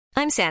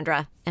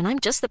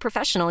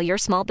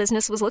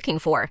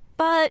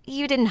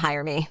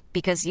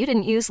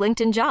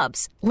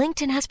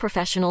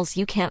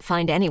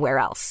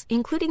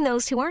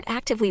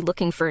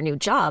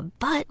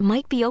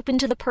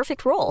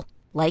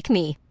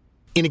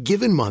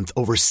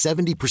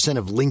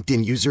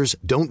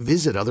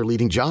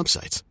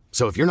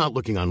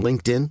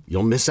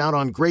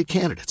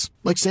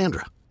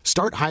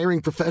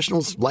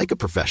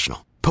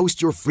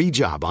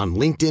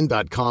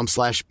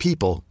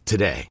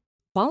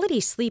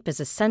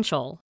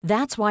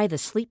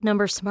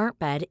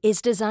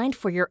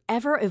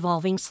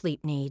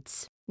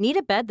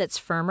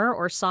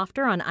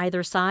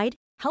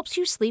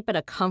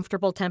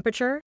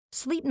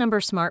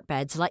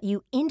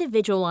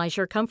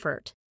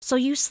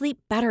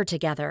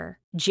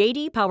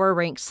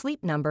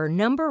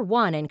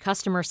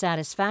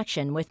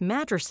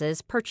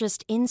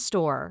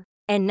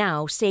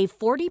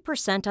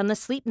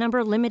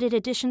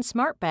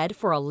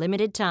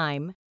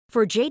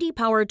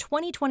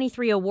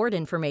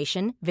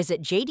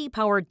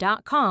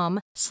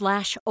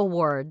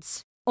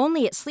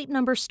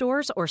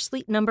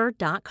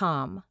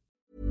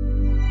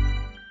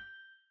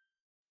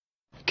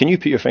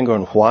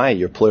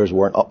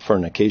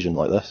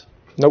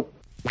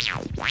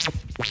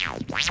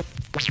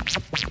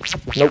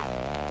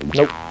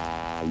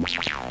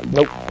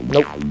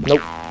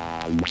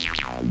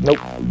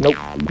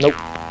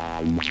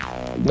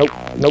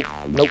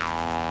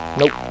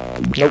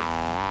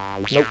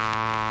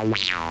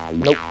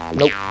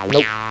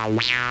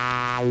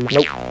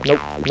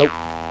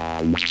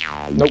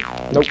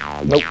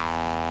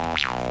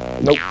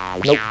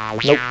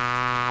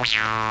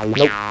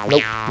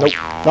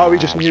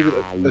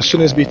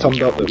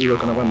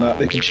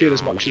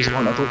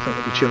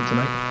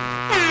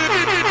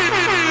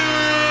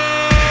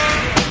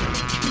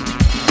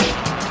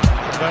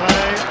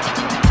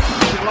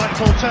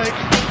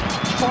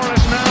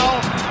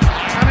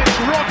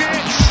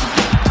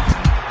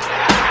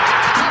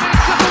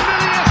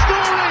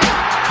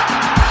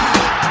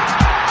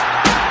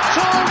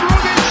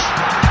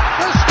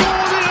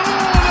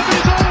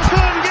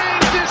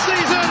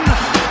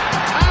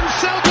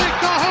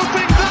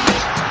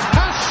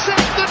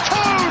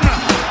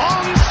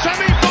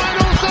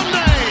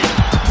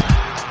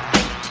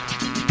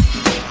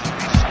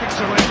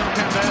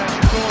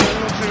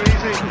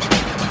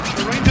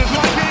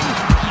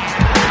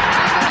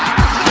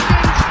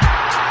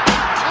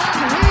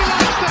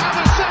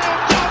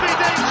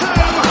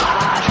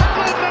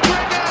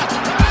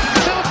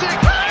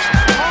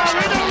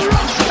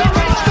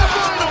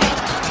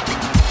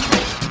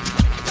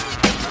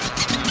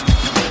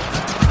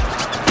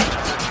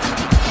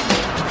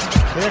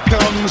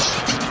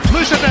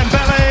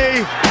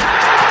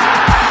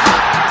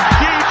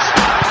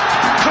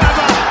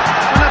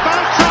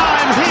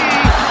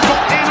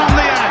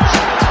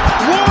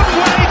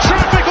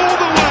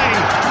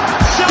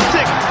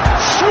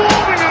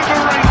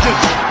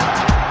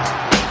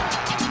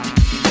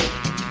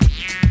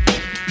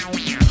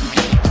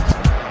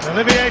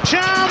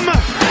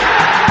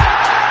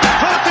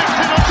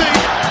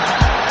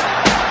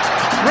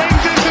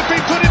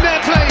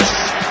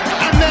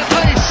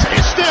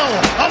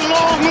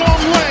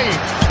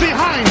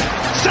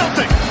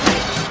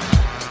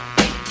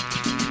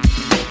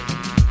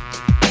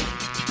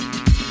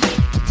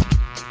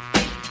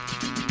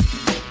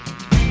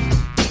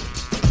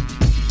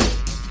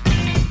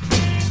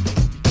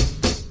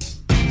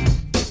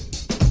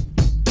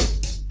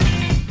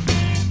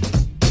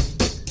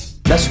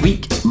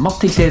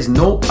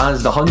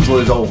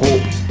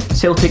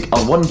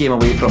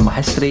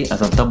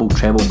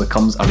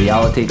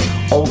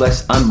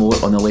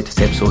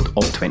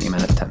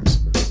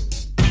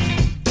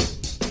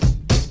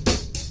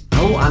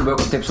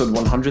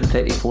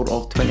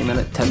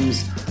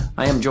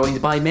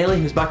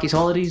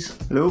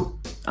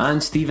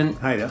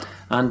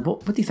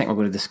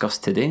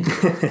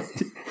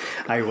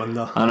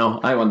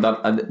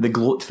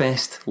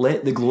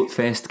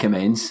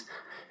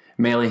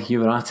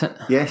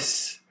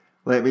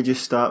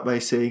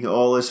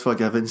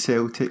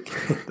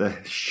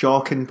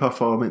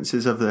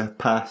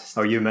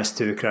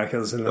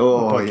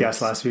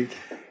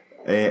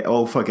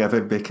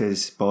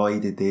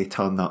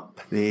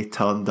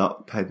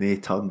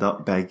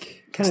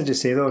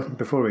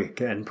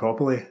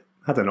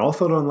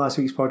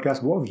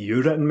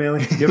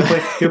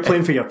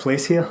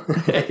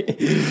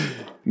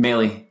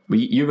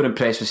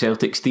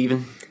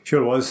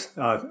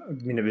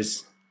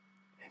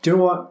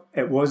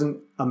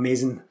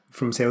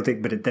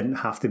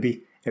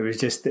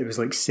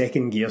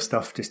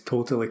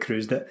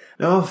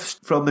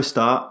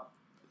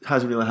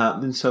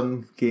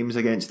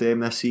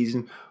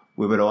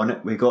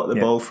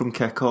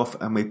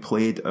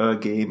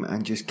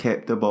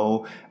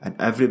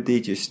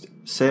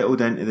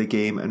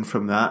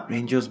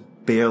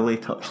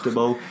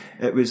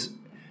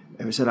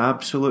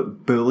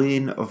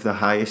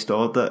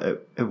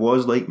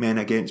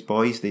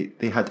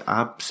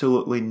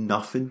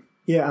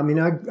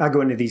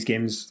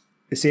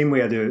the same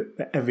way I do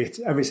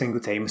every single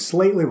time.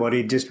 Slightly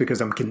worried just because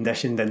I'm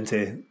conditioned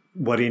into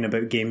worrying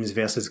about games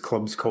versus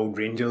clubs called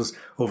Rangers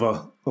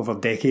over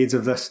decades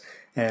of this.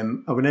 I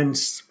went in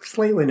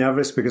slightly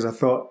nervous because I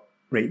thought,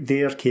 right,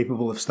 they're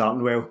capable of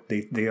starting well.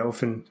 They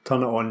often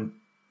turn it on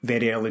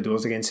very early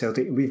doors against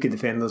Celtic. We've got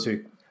defenders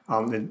who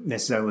aren't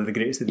necessarily the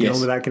greatest at dealing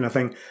with that kind of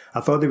thing.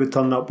 I thought they would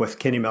turn up with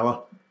Kenny Miller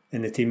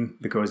in the team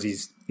because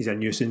he's a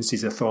nuisance,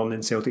 he's a thorn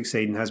in Celtic's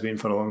side and has been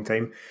for a long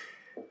time.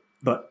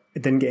 But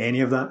it didn't get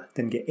any of that.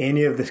 Didn't get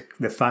any of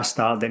the fast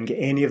start. Didn't get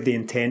any of the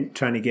intent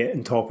trying to get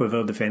on top of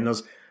our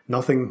defenders.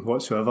 Nothing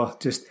whatsoever.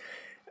 Just,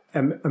 I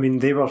mean,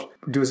 they were.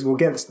 We'll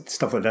get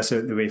stuff like this out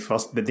of the way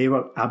first, but they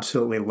were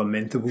absolutely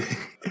lamentable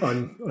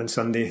on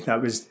Sunday.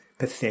 That was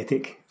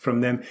pathetic from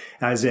them.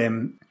 As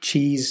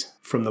Cheese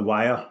from The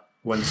Wire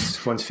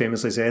once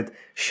famously said,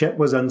 "Shit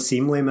was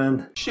unseemly,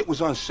 man." Shit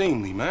was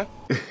unseemly, man.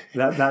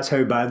 That's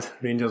how bad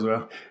Rangers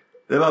were.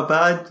 They were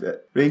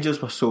bad.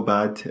 Rangers were so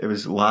bad it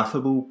was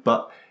laughable,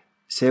 but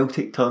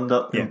Celtic turned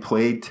up and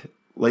played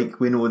like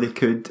we know they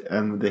could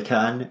and they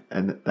can,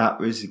 and that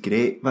was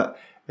great. But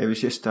it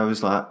was just, I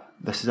was like,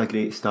 this is a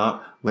great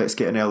start. Let's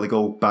get an early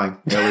goal. Bang.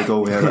 Early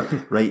goal.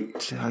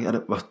 Right.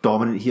 We're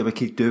dominant here. We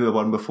could do a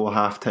one before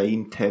half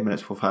time, 10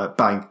 minutes before half.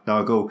 Bang. Now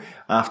a goal.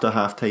 After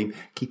half time,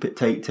 keep it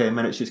tight, 10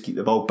 minutes, just keep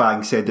the ball.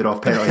 Bang. Send it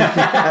off, penalty.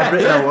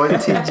 Everything I wanted.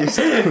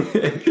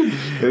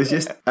 It was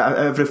just,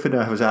 everything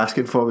I was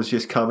asking for was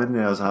just coming,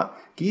 and I was like,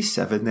 give you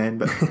 7 then,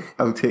 but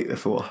I'll take the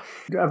 4.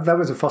 That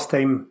was the first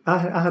time I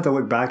had to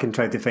look back and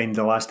try to find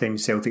the last time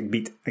Celtic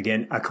beat,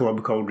 again, a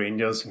club called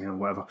Rangers,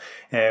 whatever,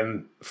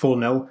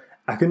 4-0.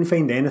 I couldn't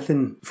find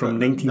anything from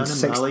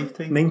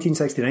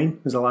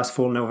 1969 was the last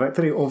 4-0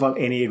 victory over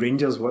any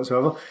Rangers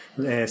whatsoever.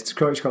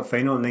 Scottish Cup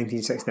final in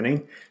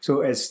 1969.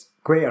 So it's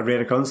quite a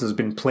rare occurrence. There's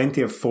been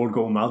plenty of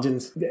 4-goal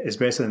margins,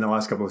 especially in the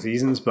last couple of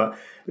seasons, but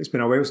it's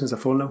been a while since a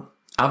 4-0.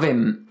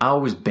 I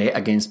always bet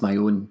against my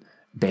own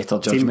better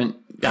judgment.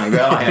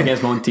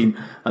 Against my own team.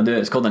 I do.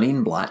 It's called an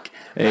Ain Black.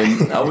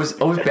 I always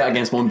bet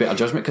against my own better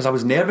judgment because I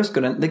was nervous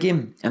going into the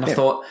game, and I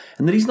thought,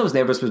 and the reason I was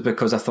nervous was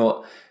because I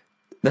thought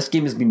this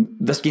game's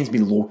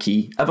been low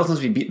key ever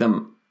since we beat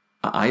them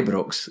at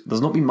Ibrox.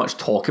 There's not been much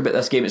talk about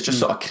this game. It's just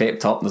sort of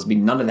crept up. There's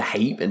been none of the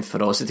hype and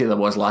ferocity there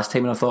was last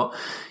time, and I thought,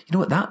 you know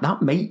what,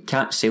 that might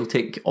catch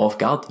Celtic off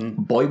guard.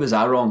 Boy, was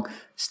I wrong.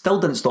 Still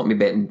didn't stop me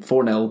betting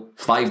 4-0,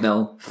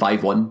 5-0,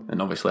 5-1,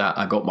 and obviously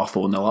I got my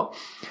 4-0 up.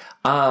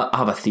 I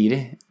have a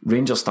theory.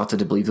 Rangers started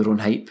to believe their own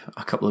hype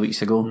a couple of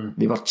weeks ago.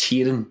 They were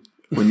cheering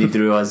when they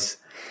drew us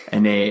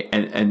in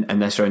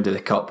this round of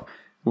the Cup.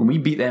 When we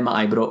beat them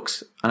at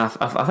Ibrox, and I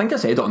think I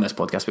said it on this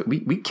podcast, but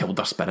we killed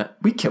their spirit.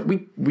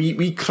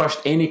 We crushed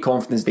any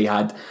confidence they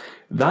had.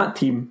 That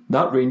team,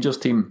 that Rangers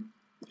team,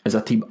 is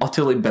a team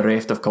utterly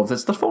bereft of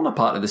confidence. They're falling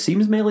apart at the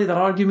seams, Melly. They're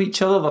arguing with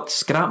each other. They're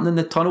scrapping in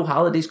the tunnel.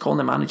 Halliday's calling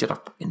the manager a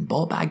fucking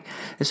ball bag.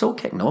 It's all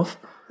kicking off.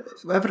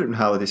 Everything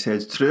Halliday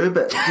says is true,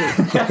 but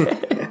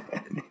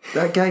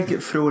that guy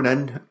get thrown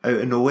in out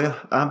of nowhere,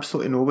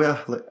 absolutely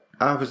nowhere. Like,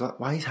 I was like,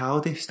 why is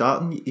Halliday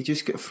starting? You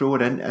just get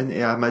thrown into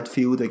a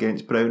midfield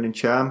against Brown and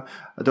Cham.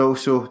 And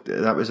also,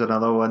 that was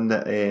another one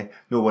that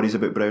no worries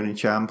about Brown and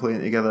Cham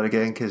playing together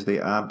again because they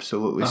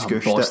absolutely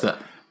scooshed it.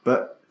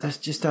 But that's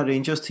just a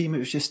Rangers team. It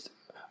was just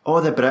all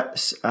the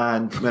Brits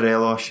and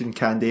Morelos and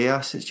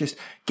Candeas. It's just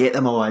get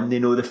them all in. They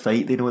know the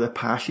fight. They know the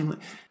passion.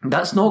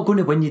 That's not going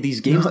to win you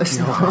these games. No, it's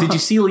not. Did you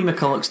see Lee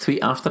McCulloch's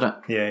tweet after it?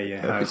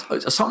 Yeah.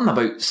 It's something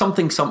about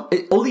something.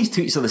 All these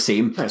tweets are the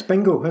same. It's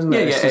bingo, isn't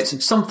it? Yeah.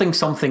 It's something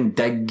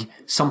dig,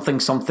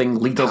 something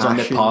leaders on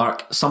the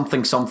park,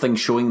 something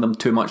showing them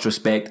too much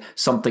respect,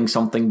 something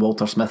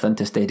Walter Smith in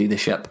to steady the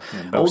ship.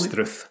 All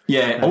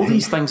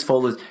these things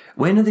follow.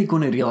 When are they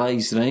going to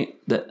realise, right,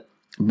 that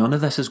none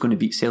of this is going to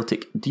beat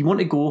Celtic? Do you want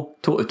to go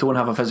toe to toe and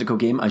have a physical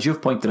game? As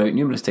you've pointed out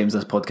numerous times in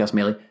this podcast,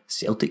 Melly,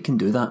 Celtic can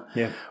do that.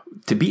 Yeah.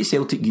 To beat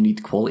Celtic, you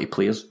need quality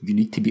players. You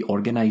need to be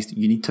organised.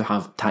 You need to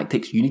have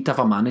tactics. You need to have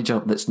a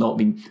manager that's not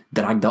been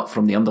dragged up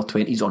from the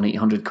under-20s on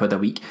 800 quid a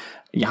week.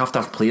 You have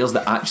to have players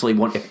that actually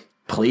want to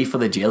play for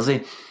the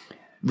jersey.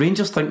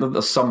 Rangers think that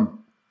there's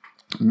some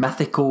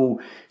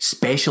mythical,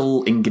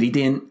 special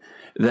ingredient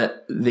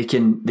that they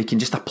can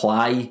just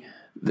apply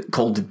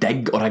called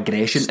dig or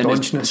aggression, and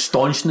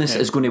staunchness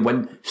is going to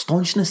win.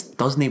 Staunchness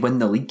doesn't win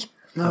the league.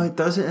 No, it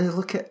doesn't. And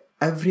look at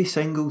every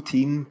single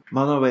team,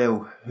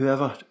 Motherwell,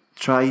 whoever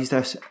tries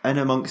this in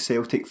amongst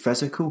Celtic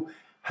physical.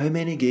 How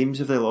many games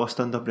have they lost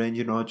under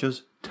Brendan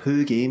Rodgers?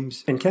 2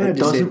 games. And it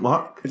doesn't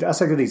work.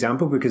 That's a good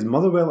example because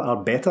Motherwell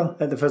are better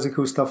at the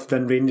physical stuff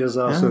than Rangers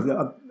are. Yeah.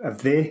 So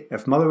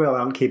if Motherwell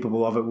aren't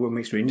capable of it, what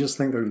makes Rangers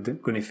think they're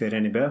going to fare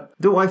any better?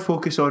 Don't I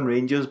focus on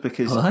Rangers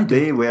because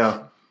they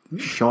were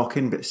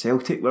shocking, but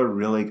Celtic were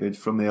really good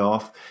from the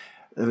off.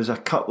 There was a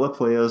couple of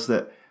players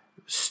that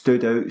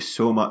stood out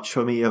so much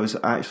for me. I was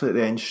actually at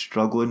the end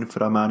struggling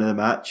for a man of the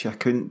match. I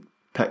couldn't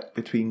pick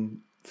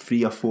between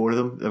 3 or 4 of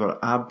them. They were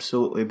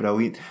absolutely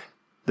brilliant.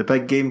 The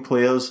big game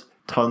players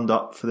turned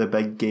up for the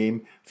big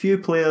game. Few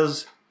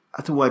players,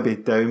 I don't want to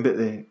be down, but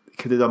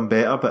could have done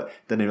better, but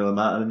didn't really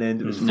matter in the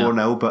end. It was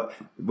 4-0, but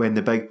when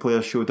the big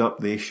players showed up,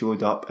 they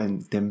showed up,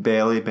 and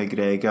Dembele,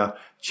 McGregor,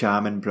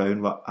 Cham and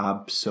Brown were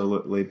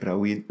absolutely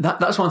brilliant.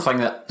 That's one thing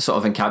that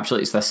sort of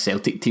encapsulates this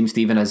Celtic team,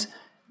 Stephen, is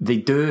they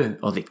do,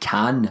 or they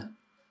can,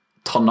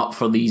 turn up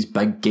for these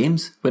big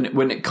games.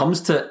 When it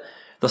comes to it,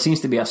 there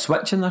seems to be a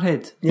switch in their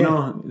head. You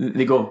know,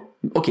 they go,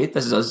 okay,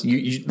 this is us.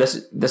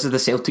 This is the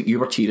Celtic you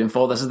were cheering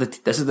for. This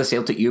is the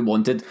Celtic you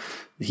wanted.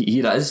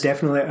 Here it is.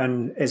 Definitely,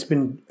 and it's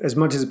been, as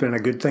much as it's been a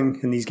good thing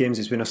in these games,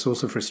 it's been a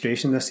source of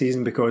frustration this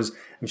season, because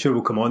I'm sure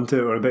we'll come on to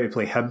it. We're about to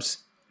play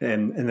Hibs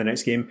in the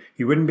next game.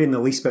 You wouldn't be in the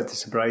least bit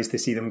surprised to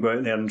see them go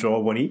out there and draw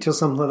one each or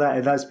something like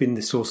that. That's been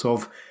the source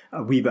of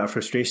a wee bit of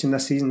frustration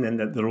this season, and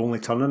that they're only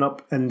turning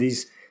up in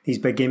these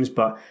big games,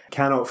 but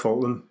cannot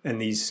fault them in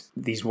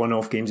these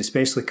one-off games,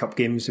 especially cup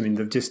games. I mean,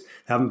 they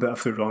haven't put a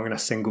foot wrong in a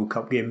single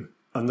cup game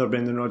under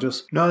Brendan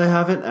Rodgers. No, they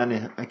haven't,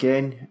 and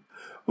again,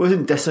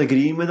 wasn't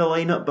disagreeing with the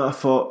lineup, but I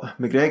thought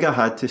McGregor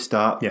had to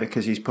start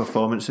because his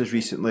performances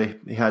recently,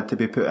 he had to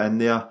be put in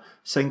there.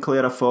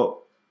 Sinclair, I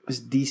thought,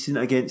 was decent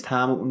against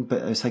Hamilton,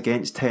 but it's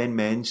against 10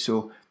 men,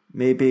 so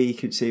maybe you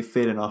could say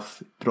fair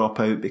enough, drop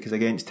out, because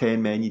against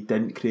 10 men you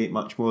didn't create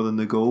much more than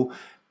the goal.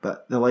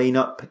 But the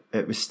lineup,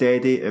 it was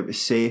steady, it was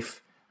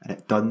safe, and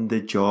it done the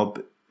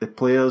job. The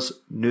players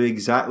knew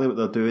exactly what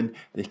they're doing.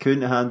 They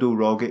couldn't handle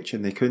Rogic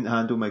and they couldn't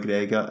handle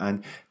McGregor,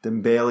 and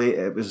Dembele,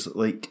 it was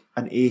like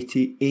an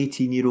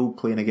 18-year-old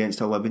playing against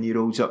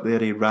 11-year-olds up there.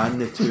 He ran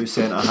the two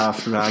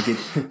centre-halves ragged.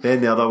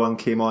 Then the other one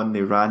came on,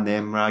 they ran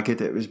them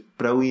ragged. It was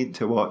brilliant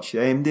to watch. The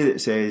MD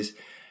that says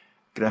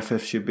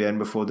Griffith should be in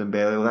before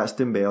Dembele, well, that's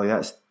Dembele,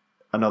 that's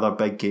another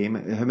big game.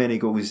 How many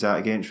goals is that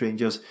against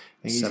Rangers?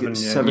 I think he's got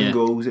 7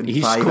 goals and 5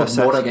 assists. He's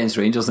scored more against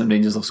Rangers than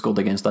Rangers have scored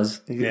against us.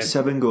 He's got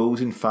 7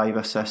 goals and 5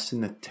 assists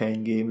in the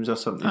 10 games or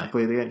something he's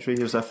played against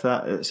Rangers. If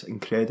that, it's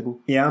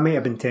incredible. Yeah, I might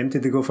have been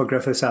tempted to go for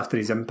Griffiths after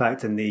his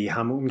impact in the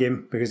Hamilton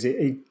game, because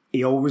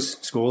he always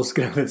scores.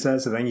 Griffiths,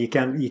 that's the thing. You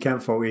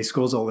can't fault. He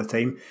scores all the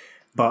time,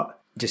 but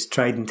just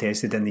tried and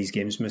tested in these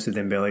games. Moussa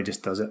Dembele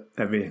just does it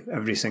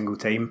every single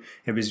time.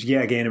 It was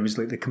yet again, it was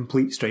like the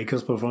complete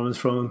striker's performance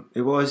from him.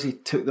 It was. He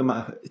took them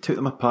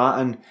apart,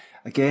 and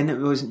again, it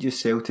wasn't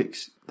just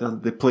Celtics.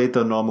 They played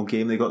their normal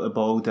game. They got the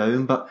ball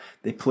down, but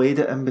they played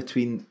it in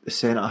between the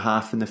centre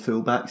half and the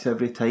fullbacks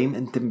every time.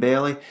 And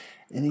Dembele,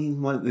 and he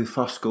one of the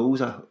first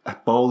goals, a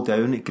ball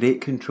down,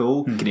 great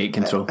control. Great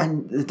control.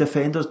 And the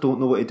defenders don't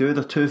know what to do.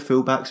 Their two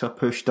fullbacks are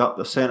pushed up.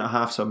 Their centre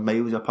halves are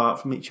miles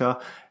apart from each other.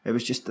 It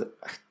was just a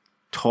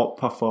top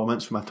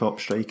performance from a top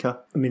striker.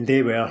 I mean,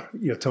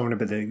 you're talking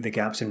about the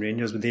gaps in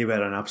Rangers, but they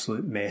were an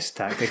absolute mess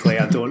tactically.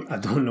 I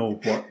don't know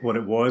what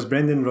it was.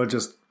 Brendan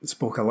Rodgers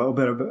spoke a little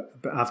bit about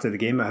after the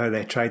game about how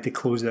they tried to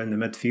close down the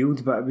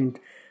midfield, but I mean,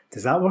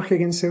 does that work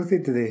against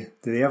Celtic? Do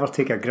they ever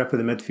take a grip of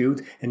the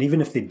midfield? And even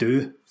if they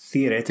do,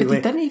 theoretically,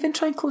 they didn't even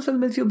try and close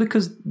down the midfield,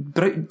 because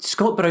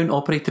Scott Brown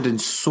operated in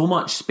so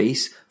much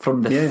space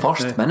from the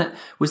first minute.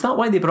 Was that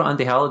why they brought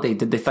Andy Halliday?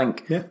 Did they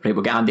think, right,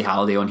 we'll get Andy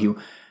Halliday on heel?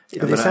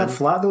 But they sat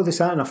flat though. They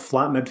sat in a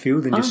flat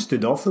midfield and just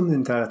stood off them the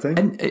entire time.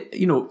 And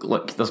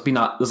look, there's been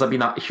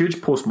a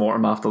huge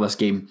post-mortem after this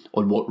game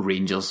on what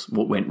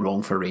went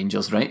wrong for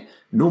Rangers, right?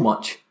 No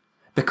much,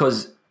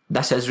 because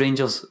this is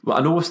Rangers. Well,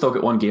 I know we've still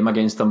got one game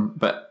against them,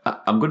 but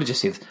I'm going to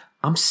just say this.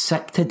 I'm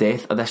sick to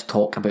death of this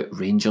talk about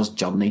Rangers'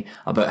 journey,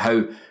 about how,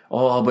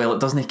 it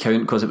doesn't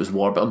count because it was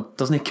Warburton,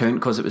 doesn't count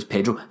because it was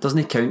Pedro,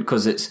 doesn't count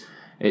because it's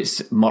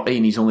Murray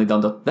and he's only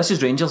done this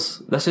is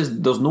Rangers.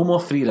 There's no more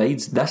free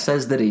rides. This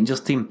is the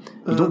Rangers team.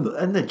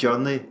 In the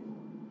journey,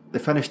 they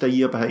finished a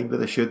year behind where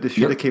they should. They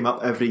should have came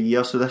up every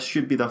year, so this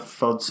should be their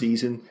third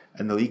season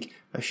in the league.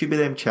 It should be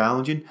them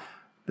challenging.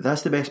 But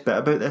that's the best bit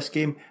about this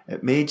game.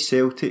 It made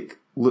Celtic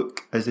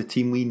look as the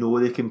team we know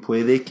they can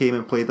play. They came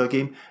and played their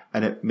game,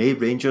 and it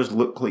made Rangers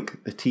look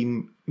like the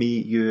team me,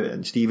 you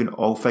and Stephen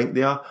all think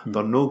they are.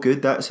 They're no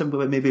good. That's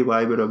maybe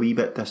why we're a wee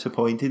bit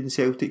disappointed in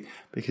Celtic,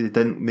 because it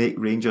didn't make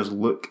Rangers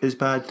look as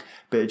bad.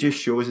 But it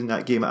just shows in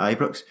that game at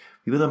Ibrox,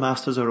 we were the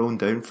masters of our own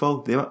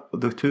downfall.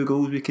 The 2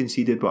 goals we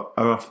conceded were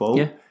our fault.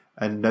 Yeah.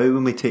 And now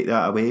when we take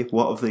that away,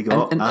 what have they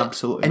got?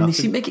 Absolutely nothing. And they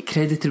seem to get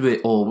credited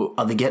with,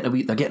 are they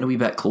getting they're getting a wee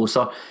bit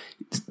closer.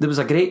 There was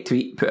a great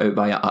tweet put out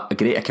by a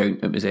great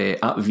account. It was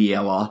at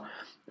VLR,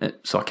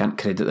 so I can't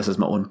credit this as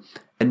my own.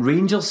 In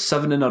Rangers'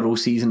 7 in a row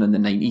season in the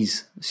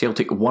 90s,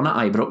 Celtic won at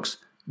Ibrox,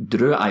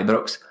 drew at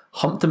Ibrox,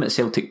 humped them at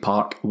Celtic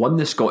Park, won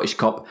the Scottish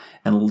Cup,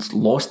 and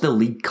lost the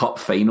League Cup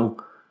final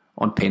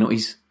on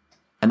penalties.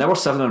 In our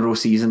 7 in a row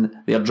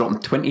season, they are dropping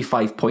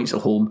 25 points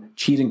at home,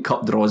 cheering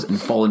cup draws and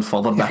falling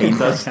further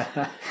behind us.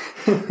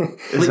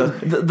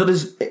 There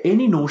is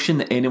any notion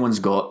that anyone's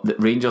got that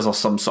Rangers are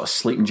some sort of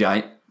sleeping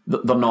giant.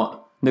 They're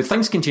not. Now,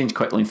 things can change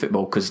quickly in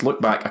football, because look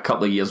back a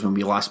couple of years when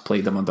we last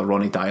played them under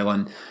Ronnie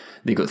Dylan,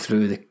 they got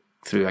through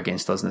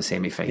against us in the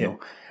semi-final.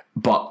 Yeah.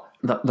 But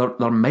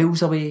they're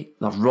miles away.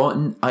 They're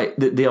rotten.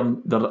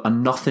 They're a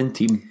nothing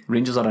team.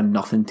 Rangers are a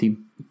nothing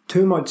team.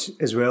 too much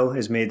as well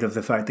is made of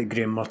the fact that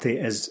Graham Murty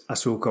is a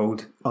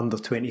so-called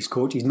under-20s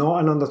coach. He's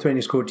not an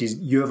under-20s coach.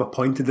 You have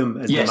appointed him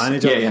as the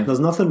manager. There's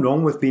nothing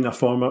wrong with being a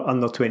former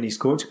under-20s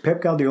coach.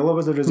 Pep Guardiola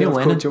was a reserve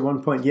coach at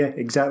one point. Yeah,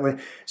 exactly.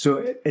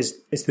 So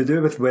it's to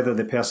do with whether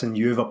the person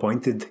you've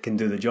appointed can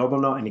do the job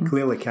or not, and he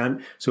clearly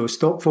can't. So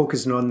stop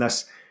focusing on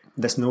this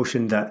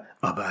notion that,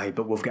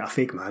 but we've got a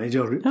fake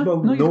manager. No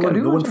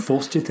one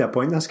forced you to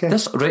appoint this guy.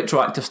 This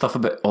retroactive stuff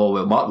about,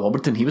 Mark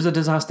Warburton, he was a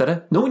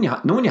disaster. No one you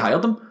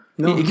hired him.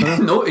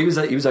 He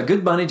was a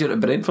good manager at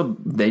Brentford.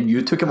 Then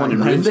you took him on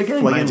and ruined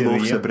again. Flinging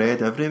loaves of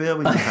bread everywhere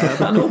when you hired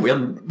him. I know, we're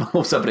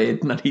loaves of bread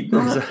and I need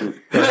them.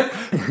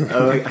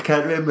 I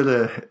can't remember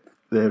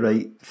the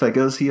right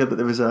figures here, but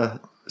there was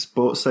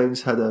Sports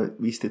Sounds had a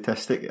wee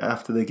statistic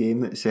after the game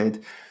that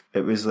said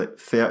it was like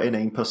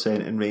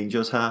 39% in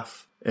Rangers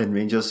half, and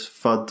Rangers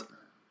third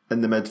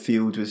in the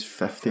midfield was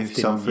 50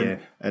 something,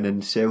 and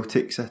in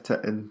Celtic's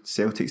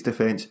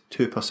defence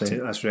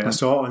 2%. That's right. I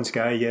saw it on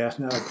Sky.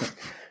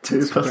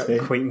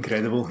 2%. Quite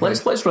incredible.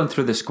 Let's run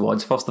through the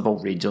squads first of all.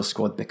 Rangers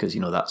squad, because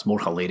that's more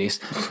hilarious.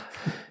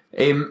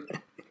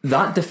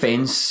 That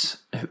defence,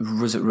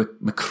 was it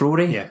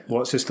McCrory? Yeah.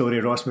 What's the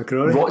story, Ross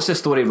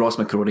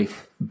McCrory?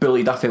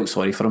 Bullied. I felt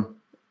sorry for him.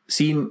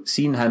 Seeing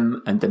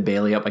him and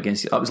Dembele up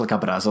against that was like a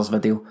Brazzers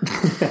video.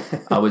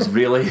 I was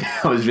really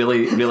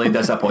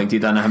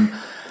disappointed in him.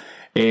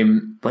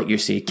 Like you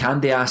say,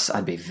 Candias,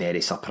 I'd be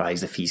very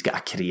surprised if he's got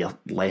a career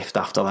left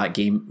after that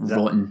game.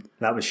 Rotten.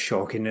 That was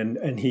shocking,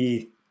 and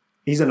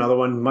he's another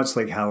one, much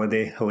like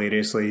Halliday.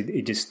 Hilariously,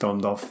 he just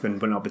stormed off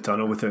and went up the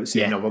tunnel without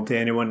saying a word to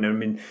anyone. I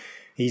mean,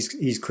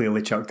 he's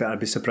clearly chucked it. I'd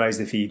be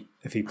surprised if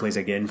he plays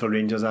again for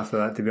Rangers after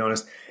that, to be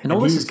honest. And all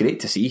this is great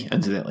to see,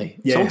 incidentally.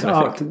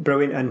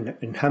 Brilliant.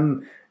 And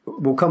him,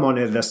 we'll come on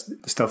to this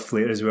stuff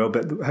later as well,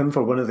 but him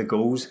for one of the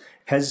goals,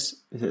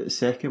 is it the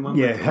second one?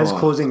 Yeah, his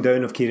closing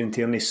down of Kieran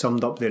Tierney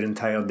summed up their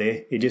entire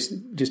day. He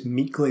just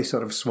meekly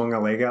sort of swung a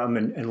leg at him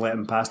and let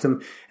him past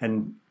him,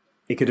 and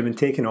he could have been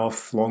taken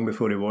off long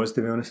before he was,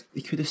 to be honest.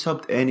 He could have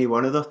subbed any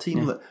one of their team.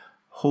 Yeah. Like,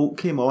 Holt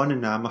came on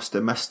and I must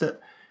have missed it.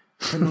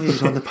 I didn't know he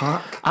was on the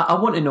park. I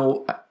want to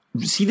know,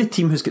 see the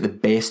team who's got the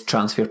best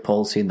transfer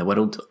policy in the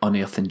world,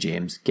 unearthing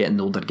gems, getting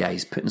older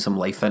guys, putting some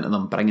life into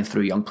them, bringing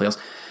through young players.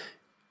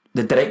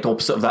 The direct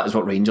opposite of that is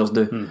what Rangers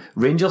do.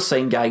 Rangers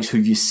sign guys who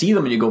you see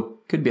them and you go,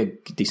 could be a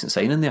decent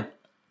signing there.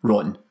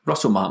 Rotten.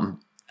 Russell Martin,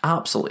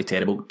 absolutely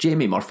terrible.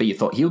 Jamie Murphy, you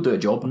thought he'll do a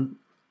job.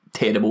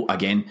 Terrible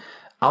again.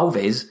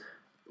 Alves,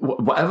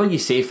 whatever you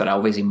say for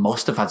Alves, he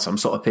must have had some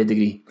sort of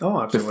pedigree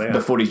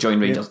before he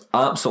joined Rangers.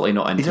 Absolutely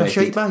not interested. He's a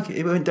shite bag.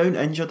 He went down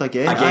injured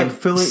again. I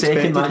fully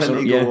expected him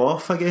to go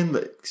off again,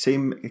 but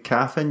same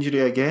calf injury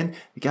again.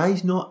 The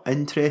guy's not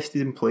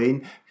interested in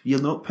playing. You're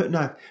not putting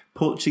a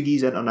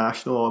Portuguese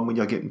international on when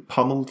you're getting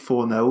pummeled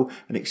 4-0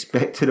 and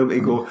expecting him to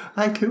go,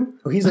 cool.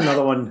 Well, he's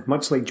another one,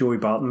 much like Joey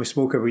Barton. We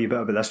spoke a wee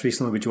bit about this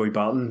recently with Joey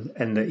Barton,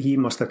 and that he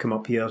must have come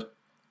up here,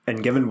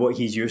 and given what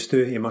he's used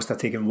to, he must have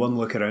taken one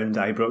look around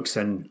Ibrox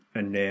and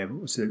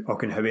what's it,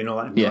 Auchenhowie and all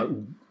that, and like,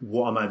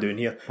 what am I doing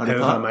here? How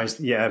have I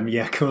managed?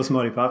 Of course,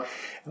 Murray Park.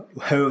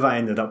 How have I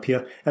ended up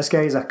here? This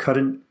guy is a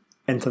current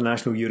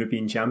international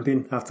European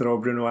champion, after all,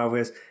 Bruno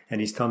Alves,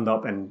 and he's turned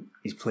up and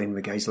he's playing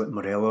with guys like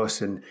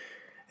Morelos and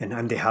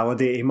Andy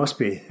Halliday. It must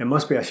be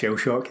a shell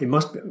shock. He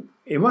must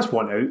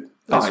want out.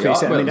 Let's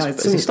face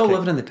it. Is he still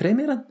living in the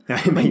Premier?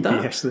 He might be,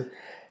 actually.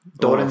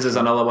 Dorrans is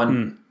another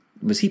one.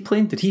 Was he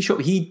playing? Did he show?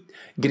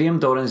 Graham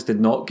Dorrans did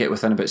not get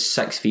within about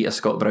 6 feet of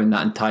Scott Brown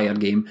that entire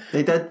game.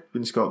 They did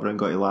when Scott Brown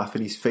got to laugh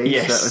in his face.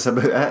 Yes. That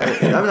was about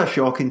it. That was a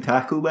shocking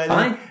tackle, by the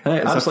way.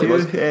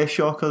 Absolutely. A few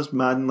shockers.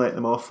 Madden let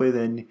them off with,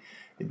 then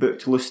he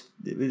booked was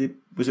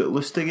it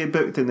Lustig he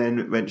booked, and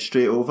then went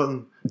straight over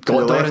and got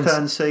the left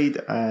hand side,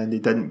 and he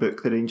didn't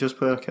book the Rangers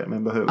player. I can't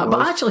remember who it was. But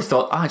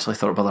I actually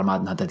thought Brother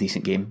Madden had a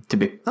decent game. To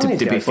be fair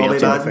to him. Bobby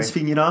Madden's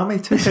Fenian Army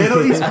 2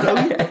 penalties.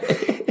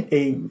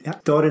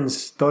 Brilliant.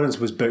 Dorrans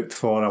was booked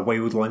for a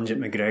wild lunge at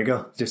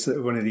McGregor, just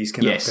one of these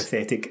kind of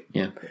pathetic,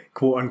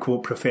 quote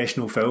unquote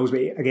professional fouls.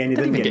 But again, he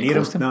didn't get near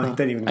him. No, he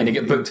didn't even. And he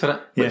got booked for it,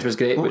 which was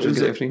great. Was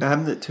it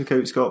him that took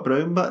out Scott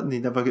Brown, but he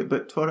never got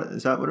booked for it?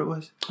 Is that what it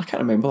was? I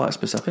can't remember that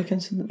specific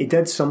incident. He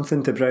did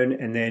something to Brown,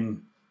 and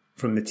then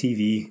from the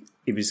TV,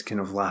 he was kind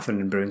of laughing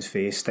in Brown's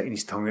face, sticking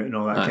his tongue out and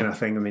all that kind of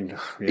thing. I mean,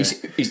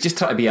 he's just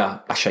trying to be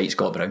a shite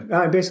Scott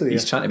Brown. Basically,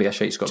 he's trying to be a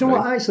shite Scott Brown. You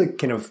know what? I actually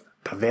kind of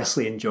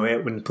perversely enjoy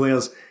it when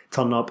players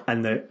turn up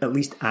and they at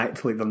least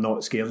act like they're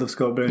not scared of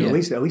Scott Brown. At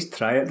least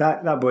try it.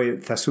 That boy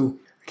at Thistle,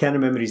 I can't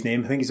remember his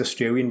name. I think he's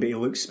Australian, but he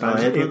looks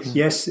Spanish.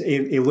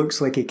 He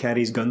looks like he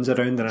carries guns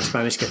around in a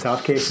Spanish guitar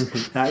case.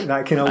 that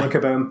kind of look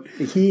about him.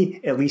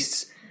 He at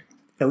least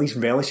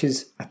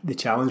relishes the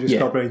challenge with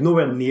Scott Brown. He's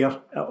nowhere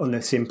near on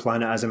the same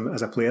planet as him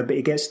as a player, but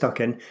he gets stuck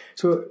in.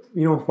 So,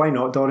 why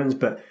not Dorrans?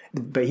 But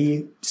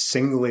he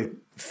singly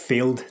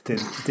failed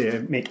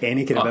to make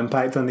any kind of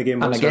impact on the game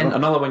whatsoever. And again,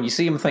 another one, you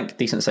see him think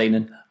decent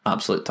signing,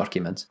 absolute turkey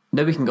mids.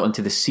 Now we can get on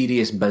to the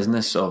serious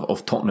business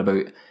of talking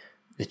about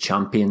the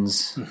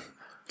champions.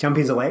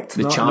 Champions elect,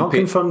 The not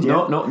champion, confirmed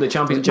yet. no, the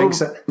champions.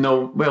 Jinx it.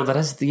 No, well, there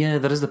is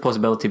the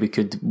possibility we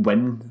could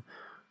win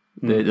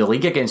the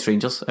league against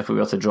Rangers if we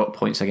were to drop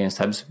points against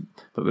Hibs,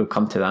 but we'll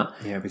come to that.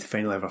 Yeah, with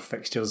final ever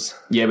fixtures.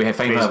 Yeah, we have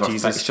final Praise ever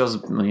Jesus. fixtures.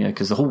 Yeah,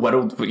 because the whole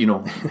world,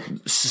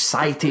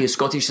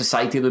 Scottish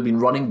society, they've been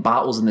running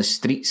battles in the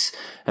streets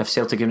if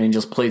Celtic and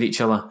Rangers played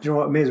each other. Do you know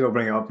what? May as well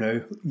bring it up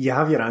now. You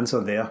have your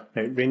answer there.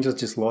 Right, Rangers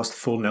just lost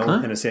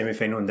 4-0 in a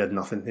semi-final and did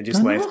nothing. They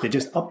just left. They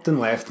just upped and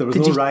left. There was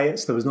no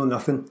riots. There was no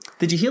nothing.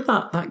 Did you hear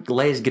that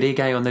Les Gray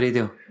guy on the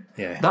radio?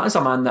 Yeah. That is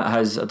a man that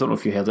has, I don't know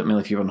if you heard it,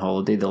 maybe if you were on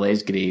holiday, the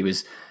Les Gray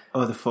was...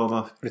 Oh, the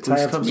former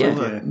Retired police from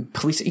constable.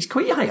 police. He's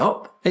quite high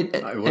up.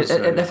 And was,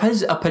 if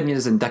his opinion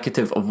is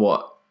indicative of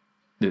what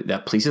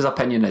the police's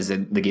opinion is,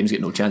 then the game's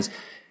got no chance.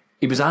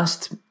 He was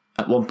asked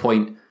at one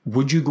point,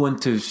 would you go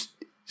into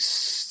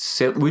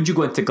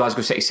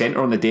Glasgow City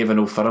Centre on the day of an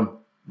Old Firm?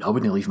 No, I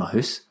wouldn't leave my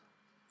house.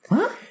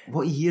 What?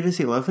 What year is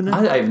he living in?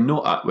 I have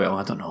no... well,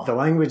 I don't know. The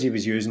language he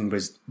was using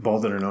was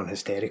bordering on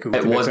hysterical.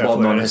 It was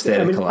bordering on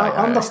hysterical. I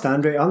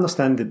understand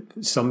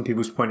that some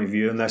people's point of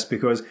view on this,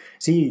 because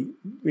see,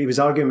 he was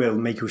arguing with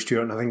Michael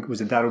Stewart, and I think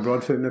was it Darryl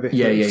Broadfoot maybe.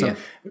 Yeah.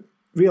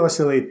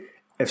 Realistically,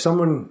 if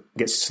someone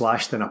gets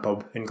slashed in a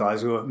pub in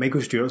Glasgow,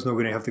 Michael Stewart's not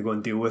going to have to go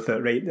and deal with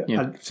it, right?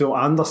 Yeah. So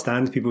I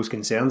understand people's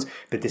concerns,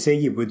 but to say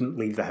you wouldn't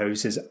leave the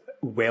house is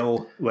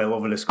well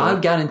over the score. I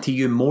guarantee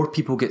you more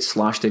people get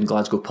slashed in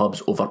Glasgow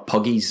pubs over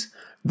puggies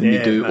than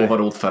they do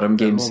over Old Firm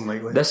games.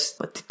 This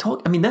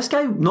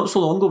guy not so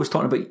long ago was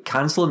talking about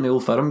cancelling the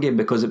Old Firm game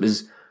because it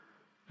was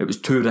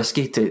too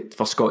risky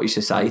for Scottish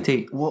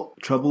society. What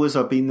trouble has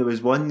there been? There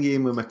was one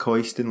game where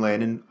McCoist and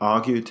Lennon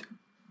argued.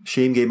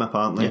 Shame game,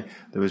 apparently. Yeah.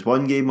 There was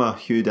one game where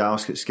Hugh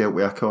Dallas got scalped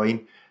with a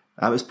coin.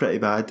 That was pretty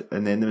bad.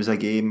 And then there was a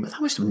game... That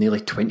was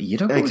nearly 20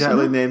 years ago.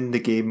 Exactly. And then the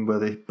game where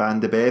they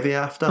banned the bevy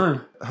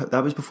after.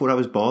 That was before I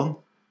was born.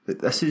 But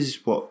this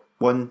is, what,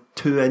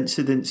 2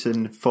 incidents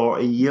in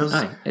 40 years.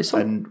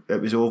 And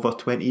it was over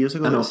 20 years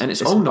ago. I know, and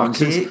it's all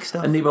nonsense.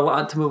 Stuff. And they were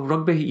like, well,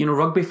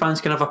 rugby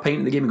fans can have a pint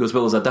in the game. He goes,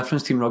 well, there's a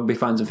difference between rugby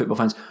fans and football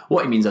fans.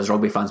 What he means is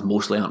rugby fans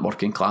mostly aren't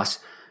working class.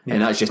 Yeah.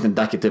 And that's just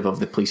indicative of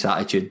the police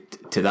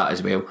attitude to that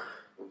as well.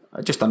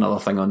 Just another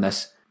thing on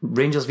this.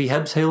 Rangers v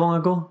Hibs, how long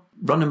ago?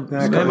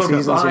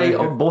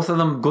 Both of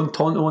them going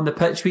tonto on the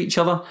pitch with each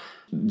other.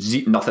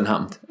 Nothing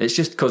happened. It's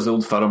just because the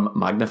Old Firm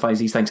magnifies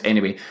these things.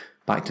 Anyway,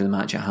 back to the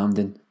match at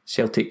Hampden.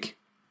 Celtic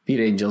v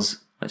Rangers.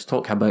 Let's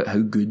talk about how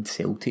good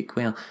Celtic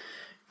were.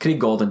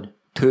 Craig Gordon,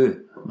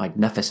 2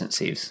 magnificent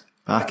saves.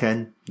 Back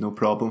in, no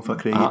problem for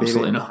Craig.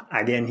 Absolutely not.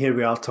 Again, here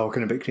we are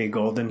talking about Craig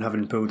Gordon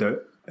having pulled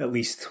out at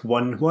least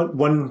one.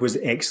 One was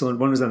excellent,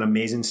 one was an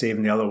amazing save,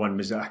 and the other one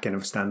was a kind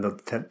of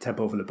standard tip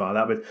over the bar.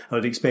 I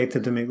would expect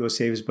him to make those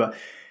saves, but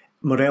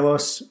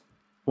Morelos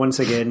once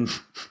again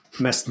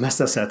missed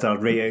a sitter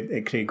right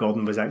at Craig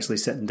Gordon was actually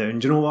sitting down.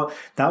 Do you know what?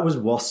 That was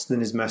worse than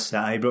his miss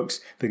at Ibrox,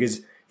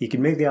 because you could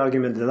make the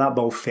argument that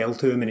ball fell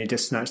to him and he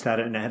just snatched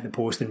at it and it hit the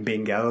post and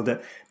Bain gathered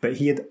it. But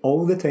he had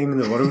all the time in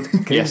the world.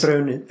 Craig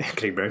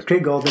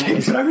Gordon.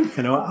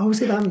 You know, I was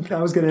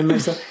going to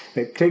miss it.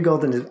 But Craig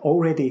Gordon is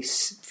already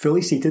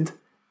fully seated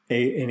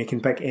and he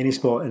can pick any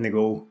spot in the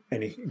goal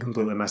and he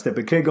completely missed it.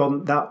 But Craig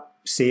Gordon, that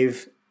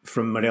save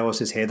from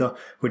Morelos' header,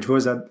 which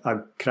was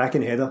a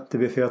cracking header, to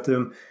be fair to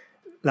him,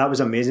 that was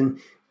amazing.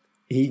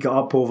 He got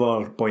up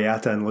over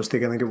Boyata and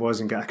Lustig, I think it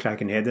was, and got a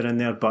cracking header in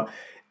there. But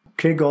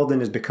Craig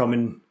Gordon is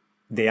becoming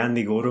the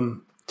Andy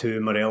Gorham to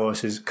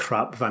Morelos'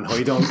 crap Van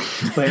Hooijdonk.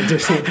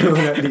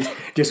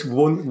 Just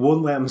won't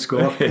let him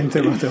score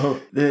into him at all.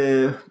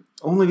 The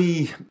only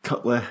wee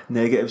couple of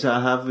negatives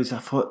I have is I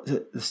thought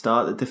at the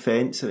start of the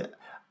defence,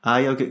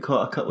 Ayer got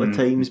caught a couple of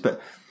times, but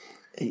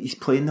he's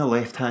playing the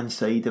left hand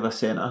side of a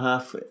centre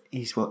half.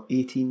 He's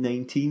 18,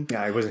 19.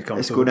 Yeah, he wasn't comfortable.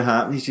 It's going to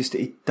happen.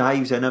 He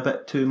dives in a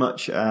bit too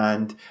much,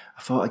 and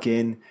I thought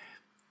again,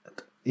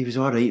 he was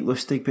alright,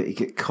 Lustig, but he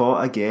got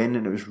caught again,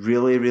 and it was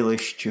really, really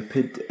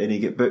stupid, and he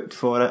got booked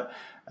for it,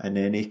 and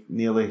then he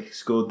nearly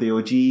scored the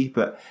OG,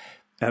 but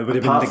it would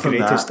have been the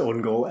greatest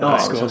own goal ever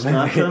scored.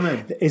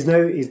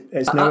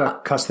 It's now a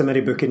customary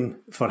booking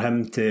for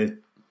him to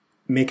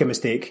make a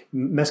mistake,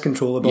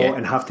 miscontrol the ball,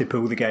 and have to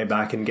pull the guy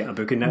back and get a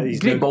booking.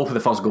 Great ball for the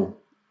first goal.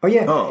 Oh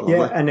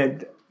yeah, and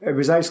it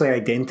was actually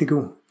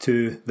identical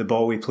to the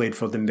ball we played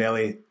for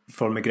Dembele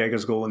for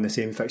McGregor's goal in the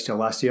same fixture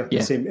last year.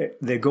 Yeah.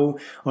 The goal,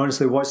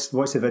 honestly, watch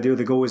the video,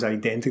 the goal is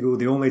identical.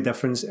 The only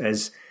difference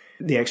is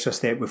the extra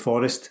step with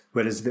Forrest,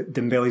 whereas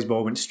Dembele's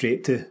ball went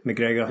straight to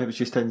McGregor. It was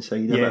just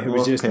inside. It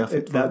was just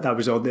perfect. That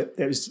was all. It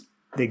was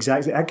the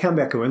exact. That can't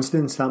be a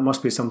coincidence. That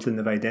must be something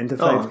they've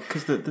identified.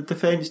 Because the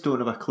defence don't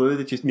have a clue.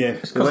 They just they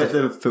let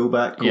the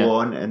fullback go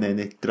on, and then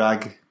they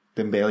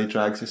Dembele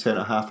drags the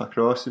centre half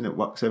across, and it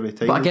works every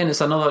time. But again,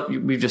 it's another.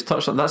 We've just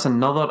touched on. That's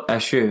another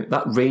issue.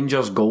 That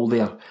Rangers goal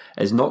there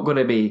is not going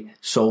to be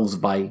solved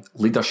by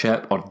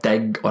leadership or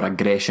dig or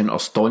aggression or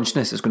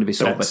staunchness. It's going to be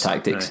solved by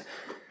tactics. Right.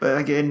 But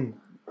again,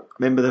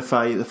 remember the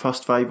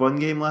first 5-1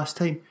 game last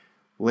time?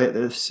 Let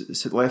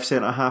the left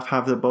centre half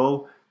have the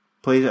ball.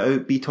 plays it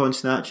out, Beaton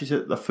snatches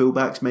it, the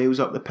fullback's miles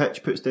up the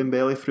pitch, puts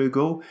Dembele through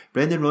goal.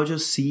 Brendan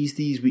Rodgers sees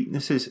these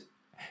weaknesses.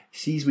 He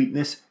sees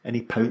weakness and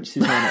he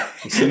pounces on it.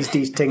 He sees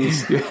these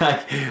things.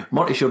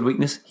 Marty showed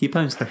weakness, he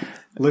pounced.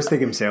 Lustig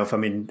himself, I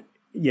mean,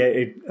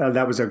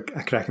 that was a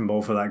cracking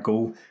ball for that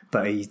goal,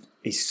 but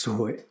he's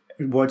so...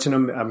 Watching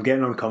him, I'm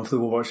getting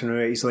uncomfortable watching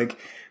him. He's like,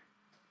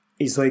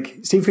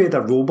 see if we had a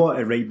robot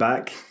at right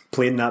back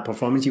playing that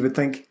performance, you would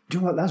think, do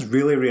you know what, that's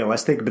really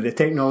realistic, but the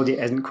technology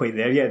isn't quite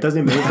there yet. It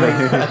doesn't move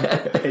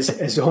like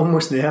it's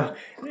almost there.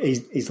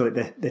 He's like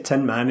the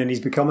Tin Man, and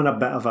he's becoming a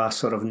bit of a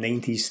sort of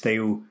 90s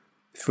style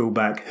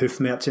fullback hoof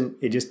merchant.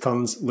 He just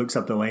turns, looks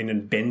up the line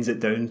and bends it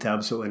down to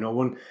absolutely no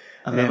one.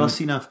 I've never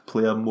seen a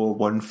player more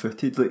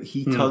one-footed. Like,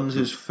 he turns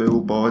his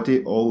full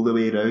body all the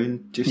way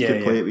around just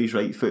to play it with his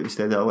right foot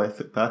instead of a left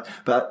foot pass.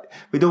 But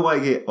we don't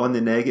want to get on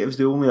the negatives.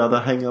 The only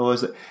other thing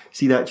was that,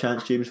 see that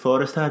chance James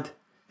Forrest had?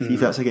 See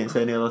if that's against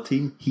any other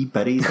team. He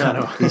buries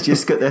that. He's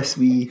just got this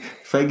wee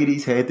thing in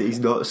his head that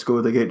he's not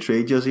scored against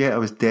Rangers yet. I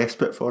was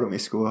desperate for him to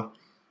score.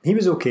 He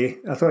was okay.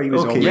 I thought he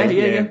was okay. all right.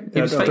 Yeah.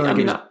 He was I don't fine.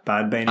 think he was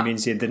bad by any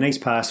means. He had the nice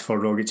pass for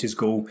Rogic's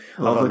goal.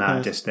 Other than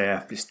that, just in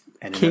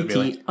and KT out,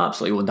 really.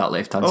 absolutely owned that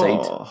left-hand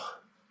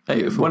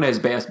side. One of his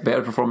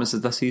better performances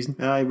this season.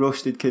 I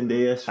roasted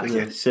Candeas for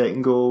the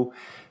second goal.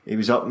 He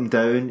was up and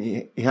down.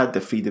 He had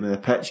the freedom of the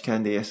pitch.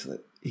 Candeas,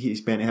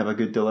 he's meant to have a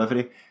good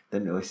delivery.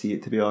 Didn't really see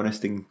it, to be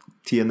honest. And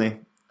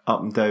Tierney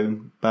up and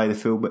down by the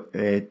full, down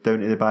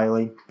to the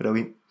byline.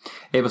 Brilliant.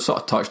 We've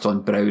sort of touched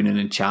on Brown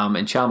and Cham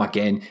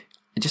again.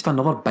 Just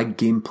another big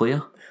game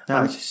player.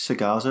 Just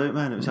cigars out,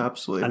 man. It was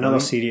absolutely another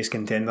brilliant. serious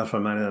contender for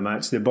man of the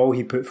match. The ball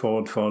he put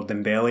forward for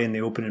Dembele in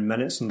the opening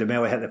minutes, and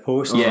Dembele hit the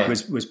post,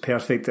 was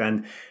perfect.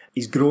 And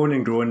he's grown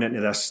and grown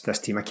into this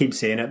team. I keep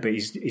saying it, but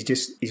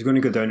he's going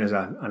to go down as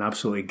an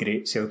absolutely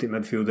great Celtic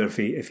midfielder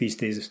if he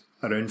stays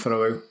around for a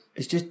while.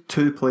 It's just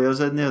two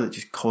players in there that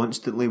just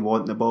constantly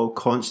want the ball,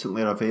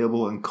 constantly are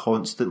available and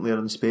constantly are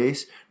in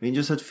space.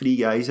 Rangers had 3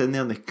 guys in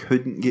there and they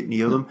couldn't get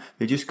near them.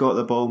 They just got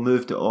the ball,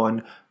 moved it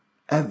on.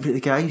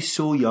 The guy's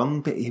so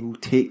young, but he will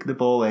take the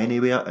ball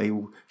anywhere. He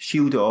will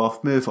shield it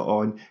off, move it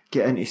on,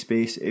 get into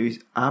space. It was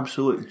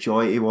absolute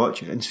joy to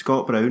watch. And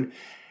Scott Brown,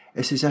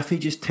 it's as if he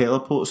just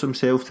teleports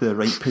himself to the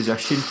right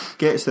position,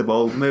 gets the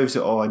ball, moves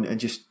it on,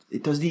 and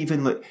it doesn't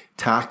even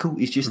tackle.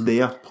 He's just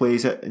there,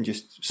 plays it, and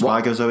just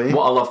swaggers away.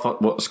 What I love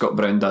what Scott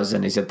Brown does,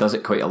 and he does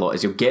it quite a lot,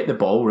 is he'll get the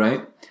ball,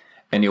 right?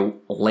 And he'll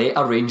let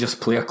a Rangers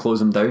player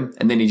close him down,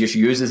 and then he just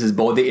uses his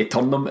body to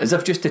turn them, as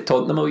if just to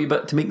taunt them a wee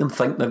bit, to make them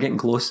think they're getting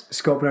close.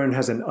 Scott Brown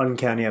has an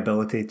uncanny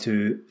ability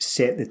to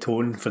set the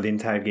tone for the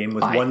entire game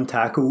with one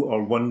tackle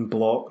or one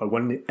block or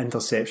one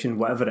interception,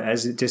 whatever it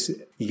is.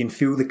 You can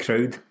feel the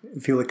crowd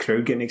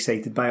getting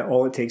excited by it.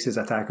 All it takes is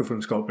a tackle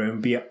from Scott Brown,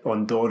 be it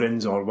on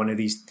Dorans or one of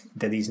these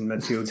diddies in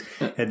midfield.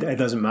 It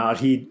doesn't matter.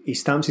 He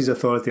stamps his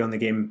authority on the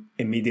game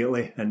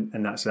immediately, and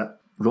that's it.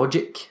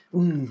 Rogic.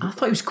 I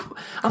thought he was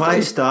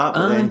quiet start,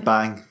 but then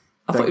bang.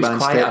 I thought he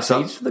was quiet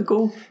aside for the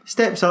goal.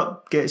 Steps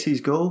up, gets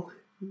his goal.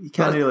 You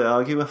can't really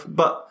argue with.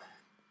 But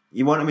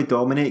you want him to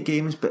dominate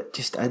games, but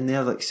just in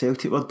there, like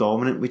Celtic were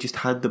dominant. We just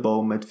had the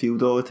ball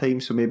midfield all the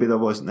time, so maybe there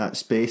wasn't that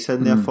space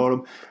in there for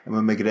him. And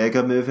when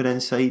McGregor moving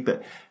inside,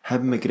 but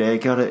him,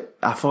 McGregor,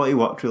 I thought he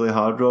worked really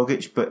hard,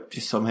 Rogic, but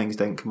just some things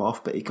didn't come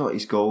off. But he got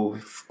his goal,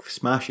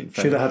 smashing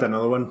finish. Should have had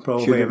another one,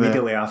 probably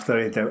immediately after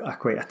he had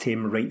quite a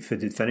tame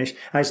right-footed finish.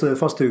 Actually, the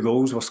first 2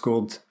 goals were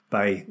scored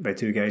by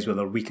 2 guys with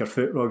their weaker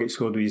foot. Rogic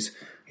scored with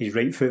his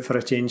right foot for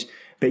a change.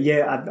 But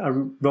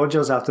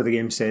Rodgers after the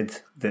game said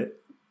that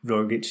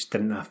Rogic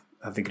didn't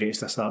have the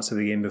greatest of starts of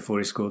the game before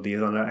he scored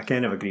either. And I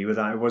kind of agree with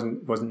that. It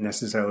wasn't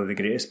necessarily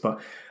the greatest, but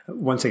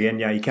once again,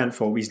 you can't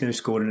fault. He's now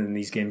scoring in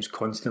these games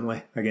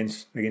constantly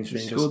against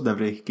Rangers. He's scored in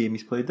every game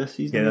he's played this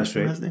season. Yeah, that's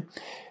right. Hasn't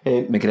he?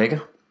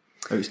 McGregor,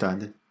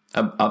 outstanding.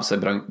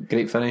 Absolutely brilliant.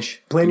 Great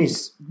finish. Playing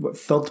his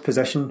third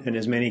position in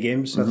as many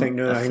games. I think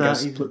now. I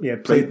think he's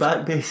played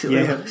back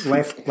basically. Yeah,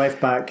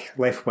 left back,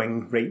 left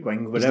wing, right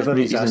wing, whatever.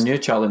 He's the new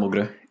Charlie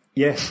Mulgrew.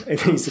 Yeah,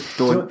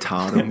 don't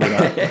tar him with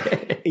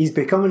that. He's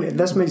becoming.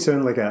 This might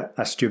sound like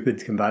a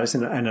stupid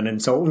comparison and an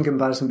insulting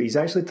comparison, but he's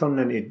actually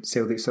turning into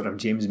Celtic's sort of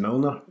James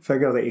Milner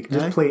figure that he can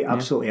just play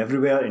absolutely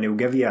everywhere, and he'll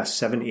give you a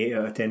 7, 8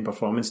 out of 10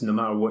 performance no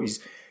matter what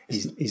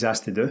he's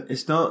asked to do.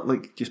 It's not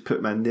like just put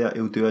him in there;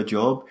 he'll do a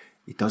job.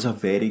 He does a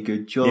very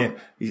good job.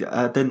 Yeah.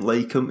 I didn't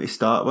like him to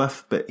start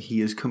with, but he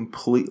has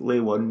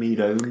completely won me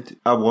round.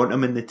 I want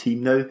him in the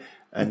team now,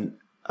 and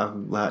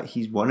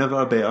he's one of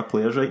our better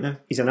players right now.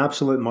 He's an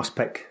absolute must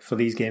pick for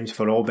these games,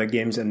 for all big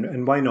games,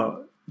 and why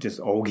not just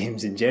all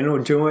games in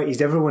general? Do you know what?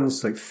 He's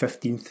everyone's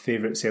 15th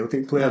favourite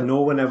Celtic player. Yeah.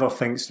 No one ever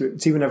thinks.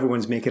 See, when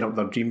everyone's making up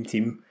their dream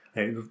team,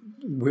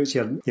 what's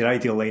your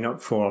ideal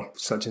lineup for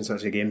such and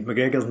such a game?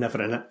 McGregor's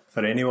never in it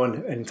for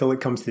anyone until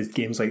it comes to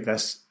games like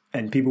this,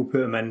 and people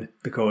put him in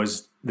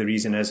because the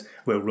reason is,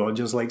 well,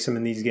 Rodgers likes him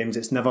in these games.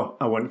 It's never,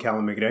 I want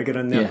Callum McGregor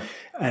in there. Yeah.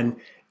 And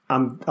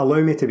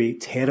allow me to be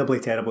terribly,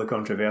 terribly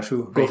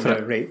controversial. Go for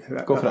it.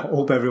 I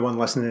hope everyone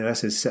listening to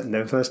this is sitting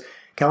down for this.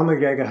 Callum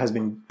McGregor has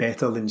been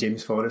better than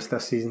James Forrest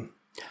this season.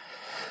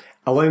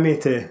 Allow me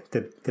to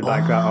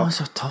back that up.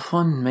 That's a tough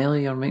one,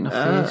 Melly. You're making a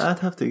face. I'd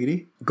have to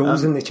agree.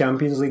 Goals in the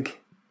Champions League,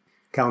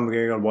 Callum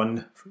McGregor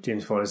 1,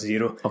 James Forrest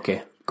 0.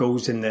 Okay.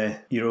 Goals in the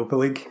Europa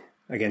League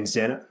against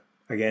Zenit,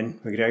 again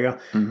McGregor.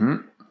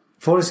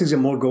 Forrest has got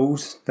more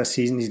goals this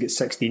season. He's got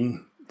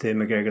 16 to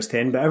McGregor's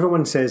 10, but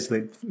everyone says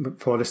that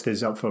Forrest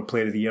is up for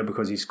Player of the Year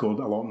because he scored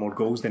a lot more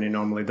goals than he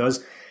normally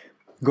does.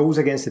 Goals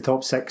against the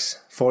top 6,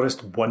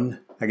 Forrest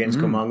 1 against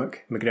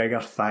Kilmarnock,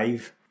 McGregor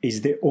 5.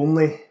 He's the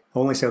only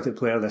Celtic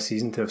player this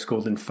season to have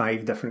scored in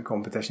 5 different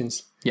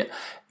competitions. Yeah.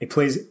 He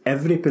plays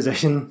every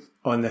position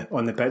on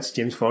the pitch.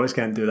 James Forrest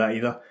can't do that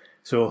either.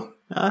 So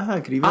I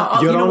agree with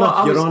that. Your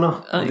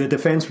Honour, the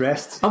defence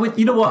rests. I would.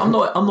 You know what? I'm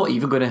not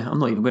even going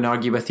to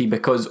argue with you,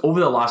 because over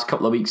the last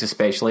couple of weeks,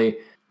 especially,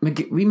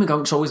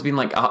 McGunk's always been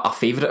like a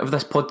favourite of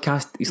this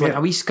podcast. He's like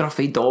a wee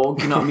scruffy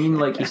dog. You know what I mean?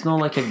 Like, he's not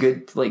like a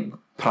good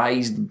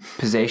prized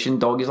possession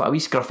dog. He's like a wee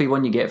scruffy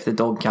one you get for the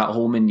dog cat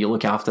home and you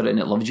look after it and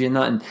it loves you and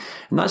that. And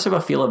that's how I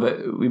feel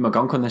about wee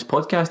McGunk on this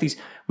podcast.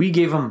 We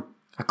gave him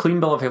a clean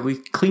bill of health. We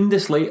cleaned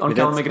the slate on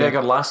Callum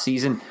McGregor last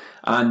season.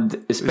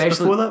 And especially, it was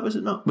before that, was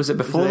it not? Was it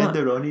before that?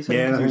 Ronnie's,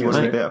 yeah, he was one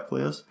of the better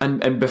players.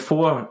 And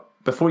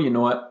before you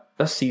know it,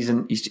 this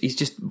season he's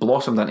just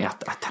blossomed into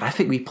a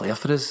terrific wee player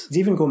for us. He's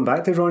even going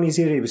back to Ronnie's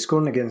era. He was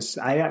scoring against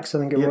Ajax, I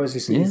think it was.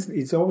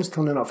 He's always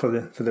turning up for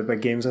the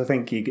big games. I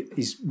think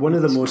he's one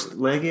of the most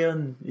leggy,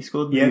 and he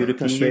scored in the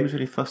European games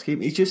when he first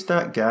came. He's just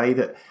that guy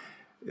that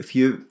if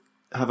you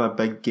have a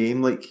big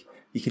game, like,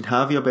 you can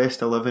have your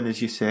best 11 as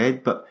you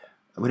said, but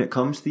when it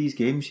comes to these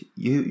games,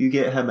 you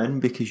get him in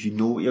because you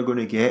know what you're going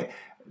to get.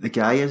 The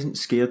guy isn't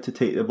scared to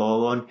take the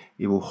ball on.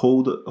 He will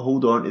hold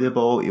on to the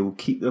ball. He will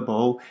keep the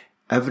ball.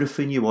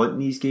 Everything you want in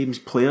these games.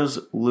 Players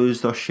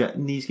lose their shit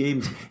in these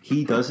games.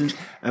 He doesn't.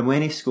 And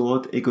when he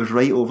scored, he goes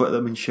right over to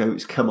them and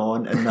shouts, "Come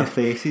on," in their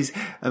faces.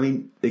 I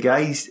mean, the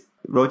guys,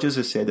 Rodgers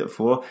has said it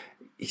before,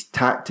 he's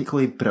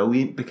tactically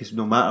brilliant because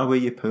no matter where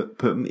you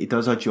put him, he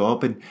does a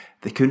job, and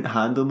they couldn't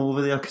handle him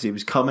over there because he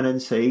was coming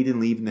inside and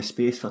leaving the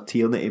space for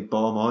Tierney to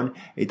bomb on.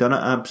 He done it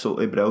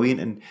absolutely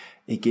brilliant, and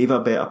he gave a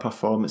better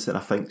performance than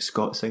I think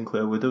Scott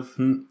Sinclair would have.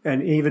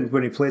 And even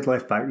when he played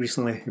left back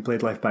recently, he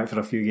played left back for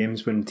a few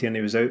games when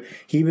Tierney was out.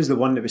 He was the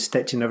one that was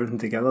stitching everything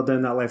together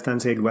down that left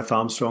hand side with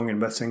Armstrong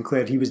and with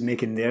Sinclair. He was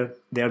making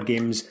their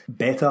games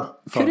better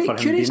for him.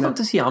 Curious not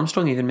to see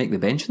Armstrong even make the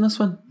bench in this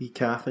one. He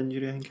calf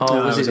injury, I think.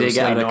 Oh, was it? They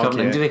get a recurring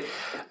injury,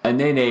 and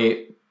then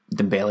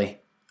Dembele.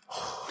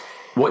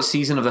 What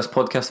season of this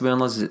podcast are we on,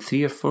 Liz? Is it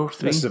 3 or 4?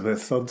 3? This is about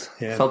third.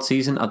 Yeah. Third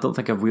season. I don't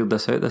think I've wheeled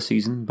this out this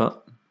season,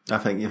 but I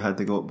think you've had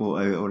the goat boat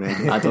out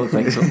already. I don't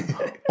think so.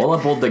 All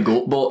aboard the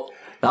goat boat.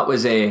 That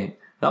was a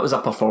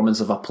performance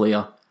of a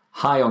player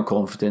high on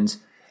confidence,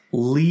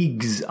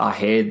 leagues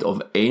ahead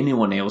of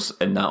anyone else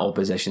in that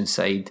opposition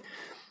side.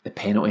 The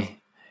penalty.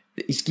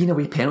 He's giving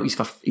away penalties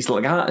for. He's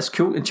like, it's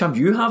cool. And champ,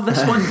 you have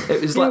this one.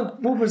 It was like,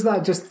 what was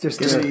that? Just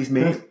his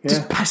mate.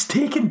 Just piss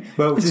taken.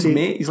 Well, his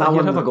mate. He's like,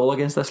 you'd have a goal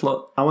against this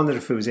lot. I wonder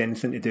if it was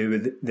anything to do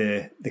with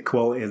the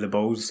quality of the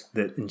balls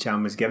that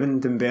Ncham was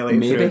giving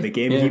Dembele throughout the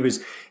game. Yeah.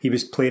 He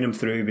was playing him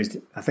through.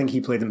 I think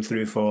he played him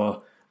through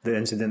for the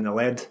incident that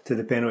led to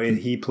the penalty.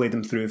 He played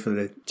him through for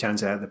the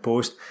chance at the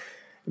post.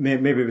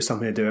 Maybe it was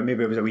something to do with it.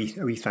 Maybe it was a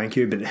wee thank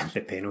you, but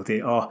the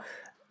penalty. Oh, I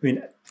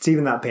mean, it's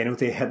even that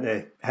penalty hit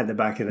the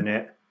back of the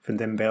net from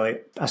Dembele.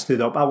 I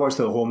stood up. I watched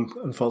it at home.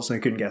 Unfortunately, I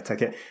couldn't get a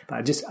ticket,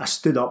 but I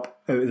stood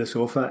up out of the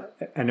sofa,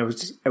 and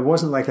it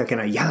wasn't like a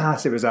kind of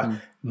yes. It was a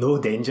no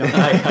danger,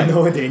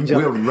 no danger.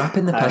 We were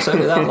ripping the piss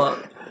out of that lot.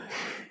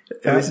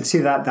 See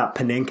that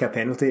Panenka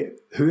penalty.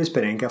 Who is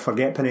Panenka?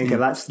 Forget Panenka.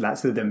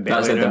 That's the Dembele.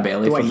 That's the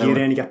Dembele. Do I hear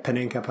any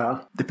Panenka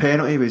power? The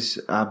penalty was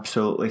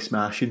absolutely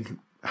smashing.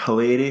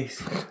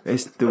 Hilarious.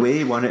 It's the way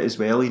he won it as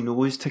well. He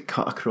knows to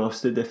cut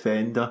across the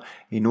defender.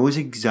 He knows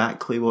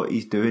exactly what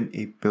he's doing.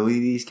 He bullies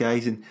these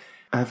guys, and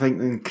I think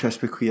when Chris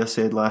McQueer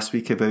said last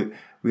week about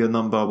we're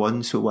number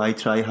one, so why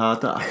try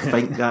harder? I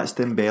think that's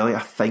Dembele. I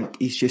think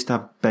he's just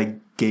a big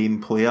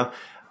game player.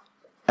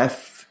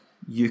 If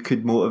you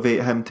could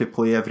motivate him to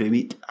play every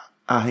week,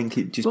 I think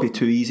it'd just be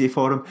too easy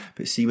for him.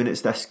 But see, when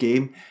it's this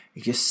game,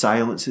 he just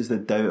silences the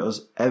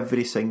doubters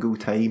every single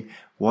time.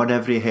 Won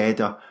every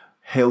header,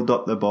 held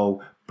up the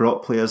ball,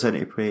 brought players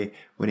into play.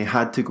 When he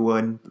had to go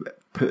in,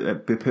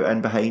 be put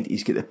in behind,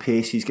 he's got the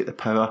pace, he's got the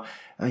power.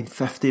 I mean,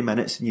 50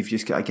 minutes and you've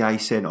just got a guy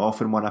sent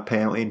off and won a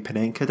penalty and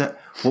Panenka it.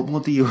 What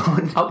more do you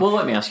want? Well,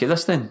 let me ask you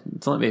this then.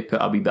 Let me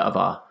put a wee bit of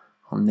a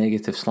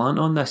negative slant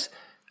on this.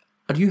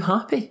 Are you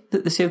happy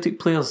that the Celtic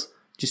players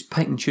just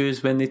pick and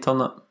choose when they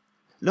turn up?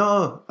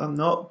 No, I'm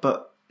not.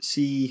 But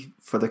see,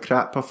 for the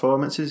crap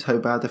performances, how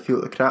bad I feel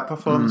at the crap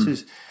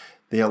performances,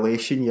 the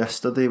elation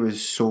yesterday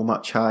was so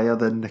much higher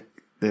than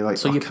the like.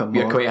 So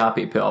you're quite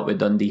happy to put up with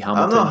Dundee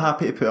Hamilton? I'm not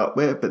happy to put up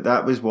with it, but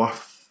that was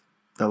worth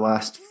the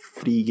last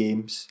 3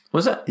 games.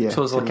 Was it? Yeah.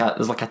 So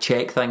there's like a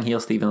check thing here,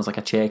 Stephen. There's like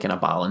a check and a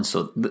balance.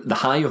 So the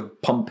high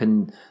of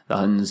pumping the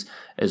Huns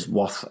is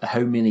worth how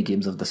many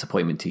games of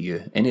disappointment to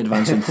you? Any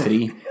advance in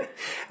 3?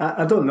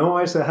 I don't know.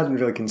 Actually, I hadn't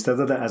really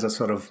considered it as a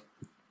sort of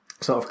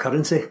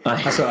currency,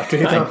 a sort of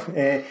trade-off.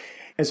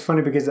 It's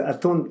funny because I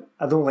don't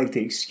like to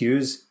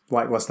excuse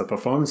lacklustre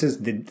performances.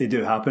 They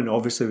do happen.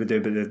 Obviously we do,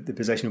 but the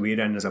position we're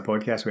in as a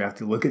podcast, we have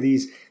to look at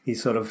these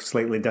sort of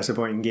slightly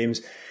disappointing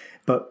games.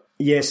 But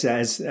yes,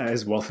 it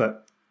is worth it.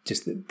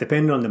 Just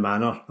depending on the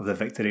manner of the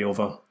victory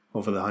over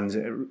the Huns,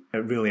 it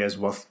really is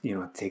worth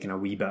taking a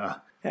wee bit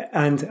of.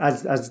 And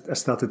as I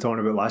started talking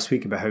about last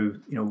week about how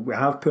we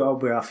have put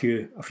up with a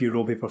few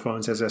ropey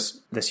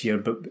performances this year,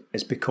 but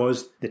it's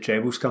because the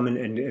treble's coming,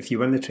 and if you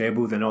win the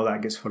treble, then all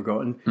that gets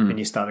forgotten and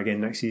you start again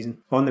next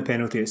season. On the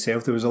penalty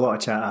itself, there was a lot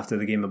of chat after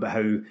the game about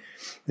how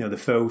the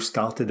foul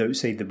started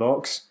outside the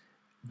box,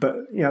 but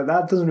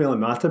that doesn't really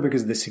matter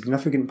because the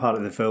significant part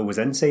of the foul was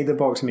inside the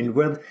box. I mean,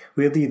 where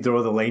do you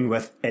draw the line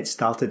with it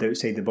started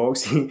outside the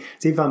box? See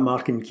if I'm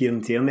marking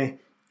Kieran Tierney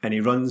and he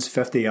runs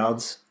 50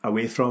 yards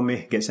away from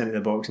me, gets into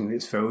the box and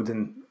gets fouled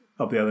and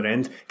up the other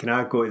end, can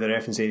I go to the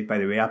ref and say, by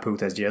the way, I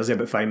pulled his jersey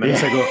about 5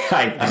 minutes ago?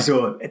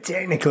 So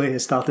technically it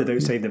started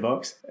outside the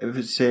box. It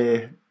was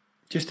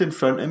just in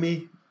front of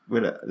me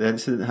where the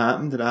incident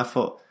happened, and I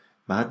thought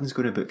Madden's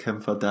going to book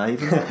him for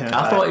diving.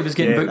 I thought he was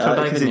getting booked for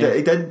diving.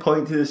 He didn't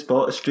point to the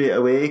spot straight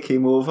away,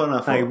 came over, and I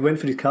thought... I went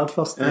for his card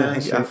first. I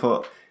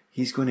thought,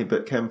 he's going to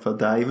book him for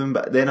diving,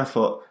 but then I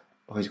thought,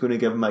 he's going to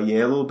give him a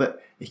yellow, but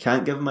he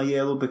can't give him a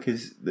yellow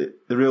because the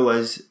rule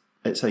is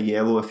it's a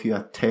yellow if you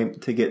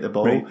attempt to get the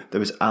ball. Right. There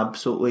was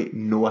absolutely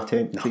no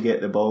attempt to get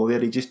the ball there.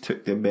 He just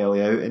took the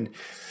belly out, and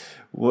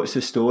what's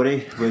the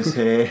story? Was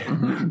yeah,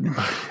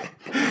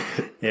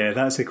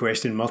 that's the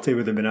question Murty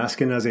would have been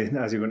asking as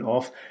he went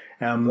off.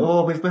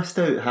 We've missed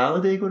out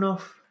Halliday going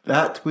off.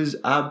 That was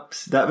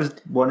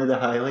one of the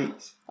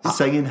highlights.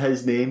 Singing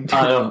his name.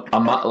 I know.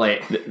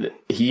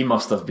 He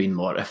must have been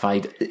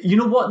mortified. You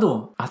know what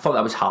though? I thought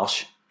that was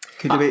harsh.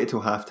 Could have waited till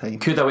half time.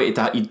 Could have waited.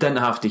 You didn't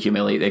have to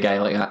humiliate the guy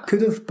like that.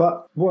 Could have,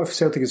 but what if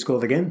Celtic had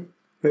scored again?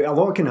 A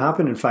lot can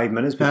happen in 5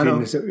 minutes between.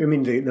 I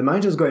mean, the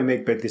manager's got to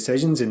make big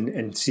decisions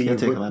and see. Can't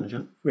take a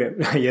manager.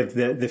 Yeah,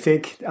 the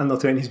fake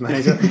under-20s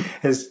manager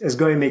has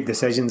got to make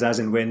decisions as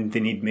and when they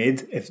need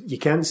made. If you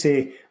can't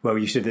say, well,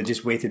 you should have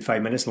just waited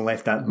 5 minutes and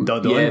left that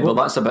dud on. Yeah, well,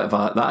 that's a bit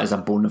of that is a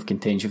bone of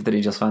contention for the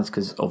Rangers fans,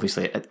 because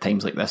obviously at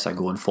times like this, I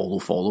go and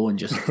follow and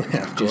just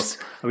just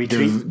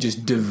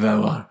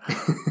devour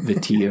the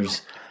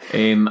tears.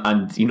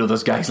 And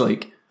there's guys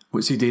like,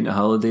 what's he doing to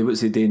Halliday?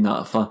 What's he doing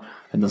that for?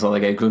 And there's other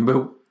guys going,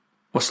 well,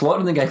 we're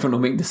slaughtering the guy for not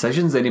making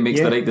decisions, then he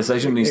makes the right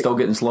decision and he's still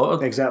getting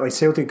slaughtered. Exactly.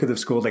 Celtic could have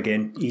scored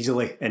again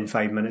easily in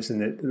 5 minutes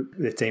in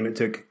the time it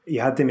took.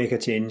 You had to make a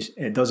change.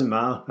 It doesn't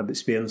matter about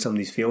sparing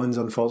somebody's feelings,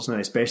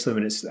 unfortunately, especially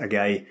when it's a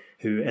guy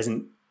who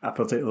isn't a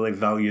particularly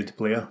valued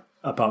player,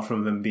 apart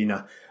from him being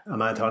a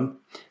mad Hun.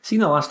 See,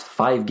 in the last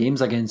 5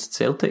 games against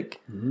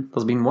Celtic,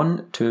 there's been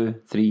 1, 2,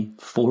 3,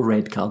 4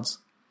 red cards.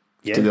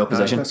 To the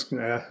opposition. That's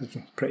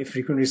pretty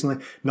frequent recently.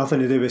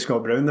 Nothing to do with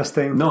Scott Brown this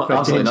time. No,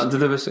 absolutely nothing to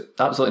do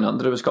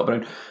with Scott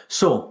Brown.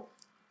 So,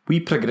 we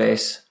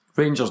progress,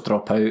 Rangers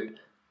drop out.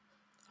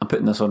 I'm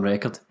putting this on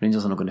record.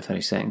 Rangers are not going to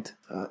finish second.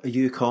 Are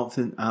you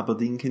confident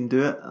Aberdeen can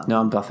do it?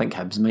 No, I think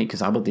Hibs might,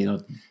 because Aberdeen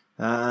are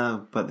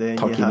but then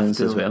Turkey you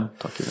wins as well.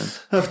 Turkey wins.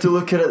 Have to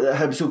look at it that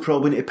Hibs will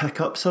probably need to pick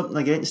up something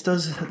against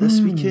us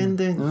this weekend.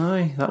 Then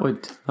aye, that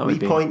would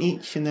be point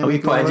each, and then we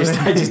go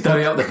just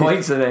dummy up the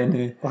points and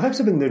then. Well, Hibs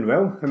have been doing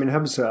well. I mean,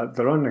 Hibs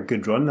they're on a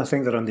good run. I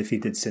think they're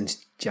undefeated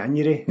since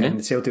January,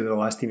 and Celtic were the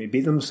last team to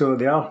beat them, so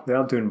they are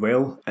doing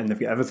well, and they've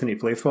got everything to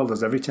play for.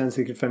 There's every chance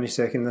they could finish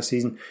second this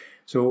season.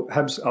 So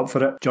Hibs up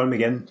for it. John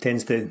McGinn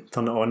tends to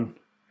turn it on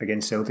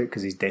against Celtic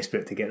because he's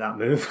desperate to get that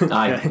move.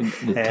 Aye,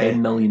 the £10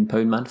 million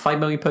man. £5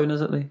 million,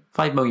 is it?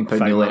 £5 million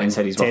Neil Lennon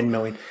said he's worth. £10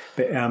 million.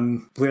 But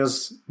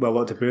players, well, a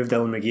lot to prove.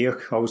 Dylan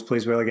McGee always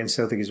plays well against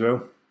Celtic as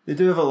well. They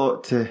do have a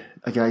lot to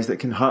guys that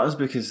can hurt us,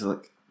 because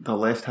like the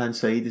left hand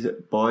side, is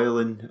it Boyle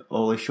and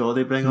Ollie Shaw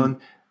they bring on?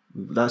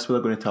 That's what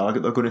they're going to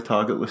target. They're going to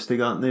target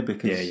Lustig, aren't they?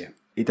 Because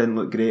he didn't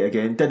look great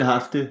again. Didn't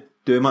have to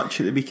do much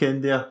at the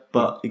weekend there,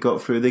 but he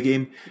got through the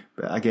game.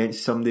 But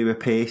against somebody with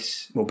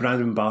pace. Well,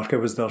 Brandon Barker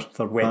was their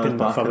weapon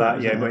for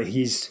that. Yeah, but I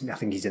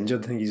think he's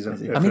injured.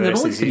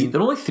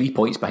 They're only 3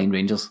 points behind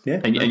Rangers.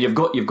 Yeah, and you've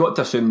got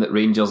to assume that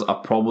Rangers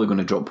are probably going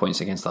to drop points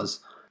against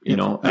us.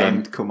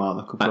 And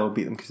Kilmarnock will probably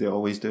beat them, because they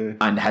always do.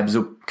 And Hibs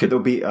they'll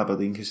beat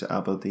Aberdeen, because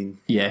Aberdeen,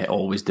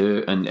 always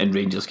do. And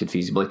Rangers could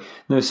feasibly.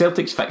 Now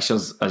Celtic's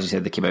fixtures, as you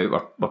said, they came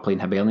out. We're playing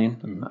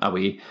Hibernian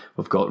away.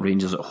 We've got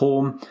Rangers at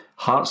home,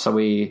 Hearts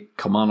away,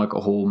 Kilmarnock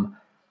at home,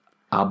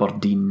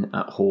 Aberdeen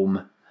at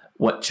home.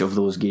 Which of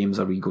those games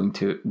are we going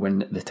to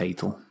win the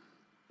title?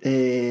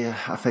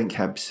 I think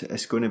Hibs.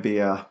 It's going to be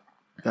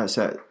that's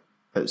it.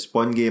 It's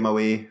one game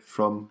away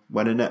from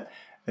winning it.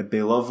 It'd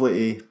be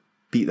lovely to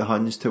beat the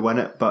Huns to win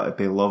it, but it'd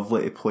be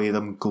lovely to play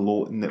them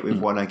gloating that we've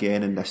won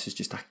again, and this is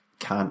just a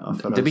canter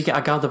for us. Did we get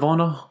a guard of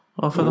honour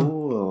off of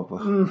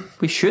them?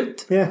 We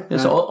should. Yeah.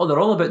 They're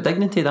all about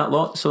dignity, that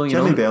lot. So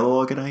Jimmy Bell will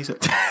organise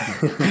it.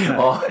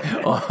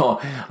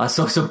 I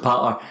saw some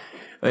patter.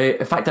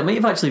 In fact, it might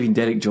have actually been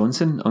Derek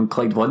Johnson on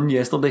Clyde One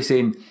yesterday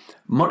saying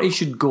Murty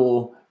should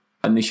go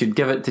and they should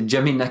give it to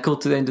Jimmy Nicholl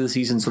to the end of the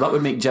season, so that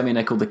would make Jimmy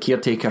Nicholl the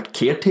caretaker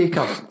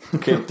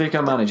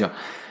manager.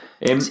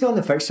 See, on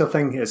the fixture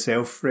thing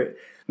itself, right,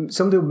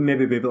 somebody will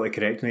maybe be able to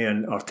correct me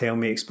or tell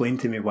me, explain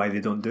to me why they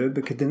don't do it,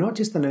 but could they not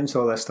just announce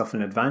all this stuff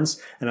in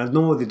advance? And I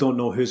know they don't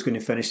know who's going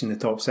to finish in the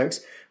top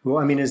 6.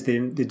 What I mean is they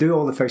do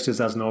all the fixtures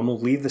as normal,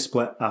 leave the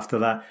split after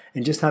that,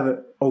 and just have it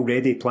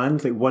already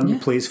planned. Like 1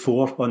 plays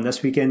 4 on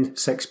this weekend,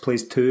 6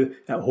 plays 2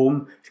 at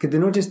home. Could they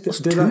not just do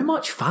that? Too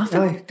much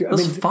faffing.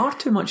 There's far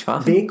too much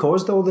faffing. They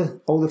caused all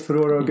the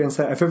furore against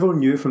that. If everyone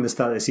knew from the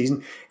start of the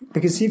season,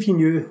 because see if you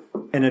knew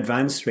in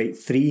advance, right,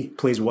 3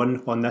 plays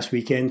 1 on this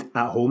weekend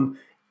at home,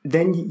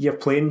 then you're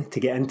playing to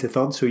get into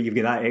third, so you've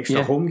got that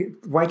extra home.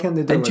 Why can't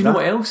they do it? And do you know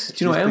what else?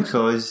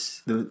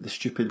 Because the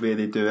stupid way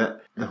they do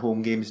it, the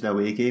home games and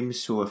away games.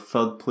 So if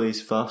third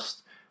plays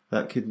first,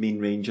 that could mean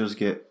Rangers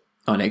get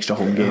an extra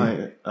home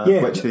game,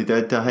 which they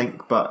did, I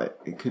think. But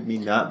it could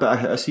mean that. But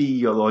I see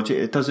your logic.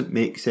 It doesn't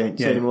make sense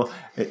anymore.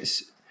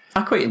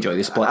 I quite enjoy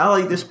the split. I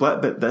like the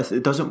split, but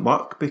it doesn't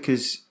work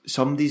because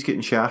somebody's getting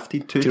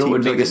shafted. Do you know what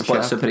would make the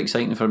split super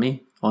exciting for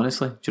me?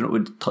 Honestly, do you know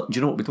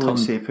what would Don't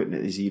say putting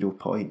it at 0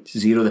 points.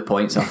 0 the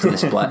points after the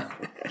split,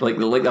 like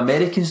the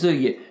Americans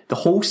do. The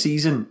whole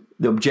season,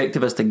 the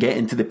objective is to get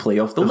into the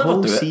playoff. They'll never do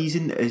it. The whole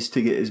season is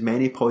to get as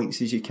many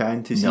points as you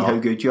can to see how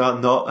good you are,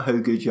 not how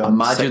good you are.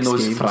 Imagine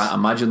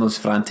those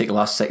frantic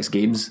last 6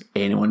 games.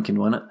 Anyone can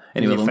win it.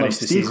 Anyway,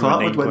 Steve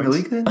Clark would win the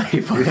league then.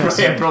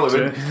 Probably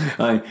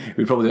would.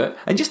 We'd probably do it.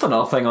 And just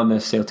another thing on the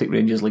Celtic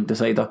Rangers League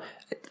decider,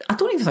 I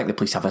don't even think the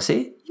police have a say.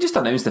 You just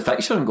announce the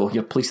fixture and go,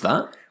 here, police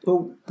that.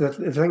 Well, the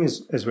thing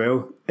is, as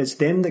well, it's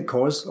them that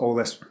cause all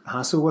this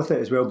hassle with it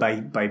as well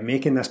by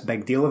making this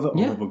big deal of it.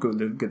 Yeah. We'll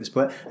get the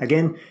split.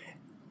 Again,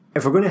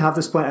 if we're going to have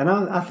the split, and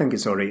I think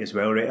it's alright as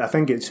well, right? I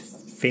think it's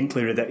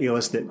faintly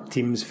ridiculous that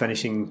teams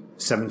finishing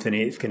 7th and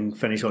 8th can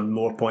finish on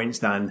more points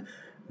than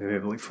maybe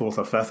like 4th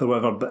or 5th or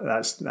whatever, but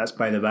that's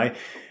by the by.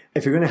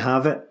 If you're going to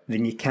have it,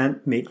 then you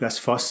can't make this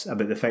fuss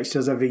about the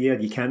fixtures every year.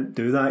 You can't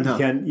do that. No. You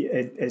can't.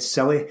 It's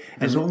silly.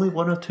 There's only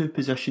 1 or 2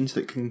 positions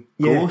that can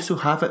go, so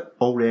have it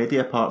already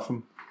apart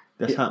from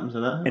this happens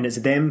or that. And it's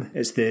them,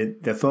 it's the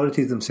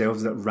authorities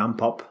themselves that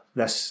ramp up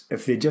this.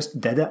 If they just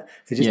did it,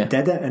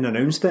 and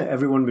announced it,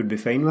 everyone would be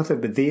fine with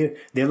it. But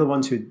they're the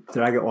ones who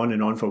drag it on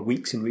and on for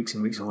weeks and weeks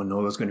and weeks. Oh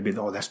no, there's going to be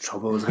all this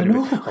trouble. There's going to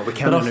be. Oh, we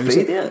can't announce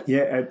it.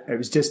 Yeah, it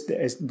was just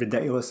it's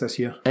ridiculous this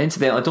year.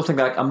 Incidentally, I don't think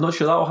that. I'm not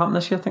sure that will happen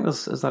this year. I think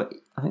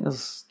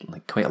there's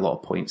like quite a lot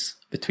of points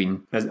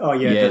between. There's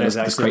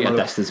quite a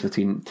distance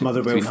between.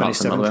 Motherwell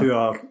finished 7-2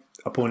 our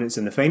opponents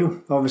in the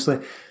final. Obviously,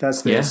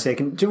 that's the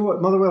second. Do you know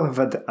what? Motherwell have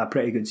had a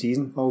pretty good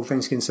season, all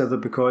things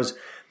considered, because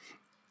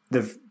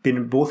they've been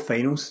in both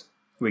finals.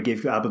 We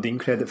gave Aberdeen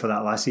credit for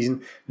that last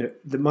season. Now,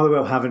 the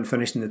Motherwell haven't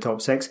finished in the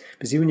top 6,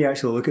 but see, when you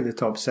actually look at the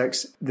top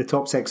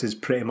 6 is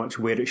pretty much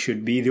where it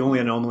should be. The only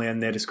anomaly in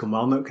there is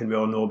Kilmarnock, and we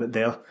all know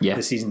about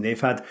the season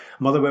they've had.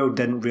 Motherwell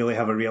didn't really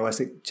have a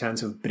realistic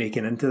chance of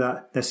breaking into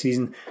that this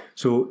season.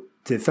 So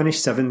to finish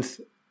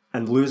 7th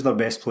and lose their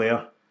best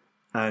player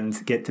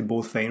and get to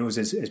both finals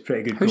is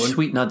pretty good. How's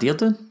Sweet Nadir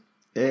doing?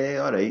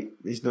 Alright,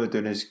 he's not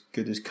doing as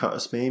good as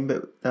Curtis Main,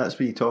 but that's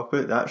what you talk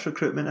about. That's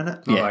recruitment, isn't it?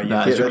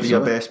 Yeah, get rid of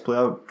your best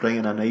player,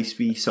 bringing a nice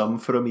wee sum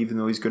for him, even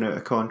though he's going out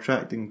of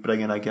contract, and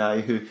bringing a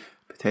guy who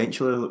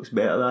potentially looks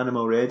better than him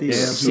already. Yeah,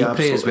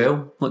 Cypre as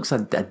well looks a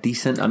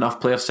decent enough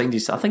player. Signed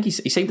I think he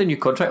signed a new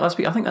contract last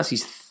week. I think that's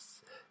his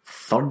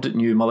third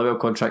new Motherwell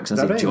contract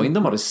since he joined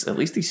them, or at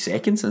least his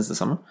second since the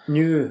summer.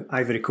 New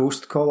Ivory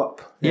Coast call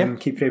up.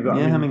 Cypre, but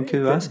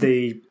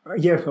Kouassi.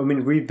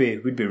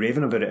 We'd be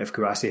raving about it if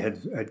Kouassi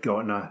had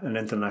gotten an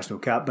international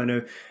cap by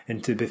now.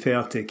 And to be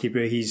fair to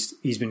Cypre,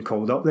 he's been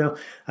called up there.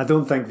 I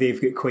don't think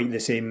they've got quite the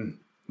same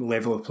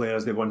level of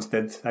players they once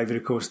did. Ivory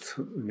Coast,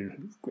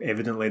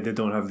 evidently they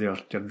don't have their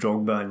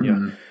Drogba and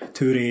your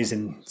Tourés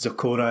and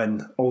Zokora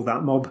and all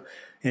that mob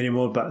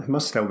anymore, but it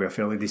must still be a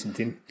fairly decent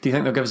team. Do you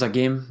think they'll give us a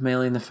game,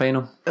 Melly, in the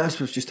final? That's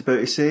what I was just about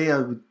to say.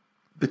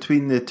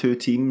 Between the two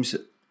teams,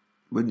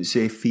 wouldn't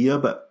say fear,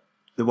 but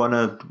the one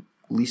I'd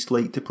least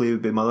like to play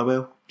would be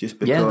Motherwell, just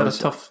because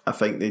they're tough. I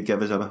think they'd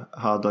give us a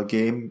harder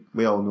game.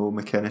 We all know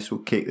McInnes will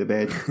cake the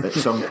bed at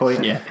some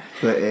point.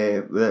 But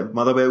the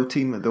Motherwell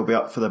team, they'll be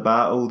up for the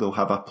battle, they'll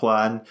have a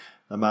plan.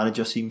 The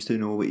manager seems to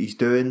know what he's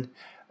doing.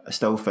 I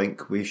still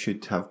think we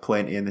should have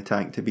plenty in the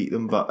tank to beat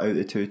them, but out of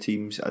the two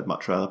teams, I'd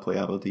much rather play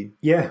Aberdeen.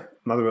 Yeah,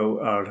 Motherwell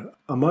are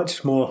a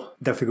much more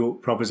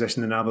difficult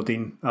proposition than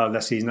Aberdeen are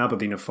this season.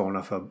 Aberdeen have fallen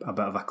off a bit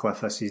of a cliff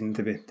this season,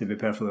 to be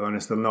perfectly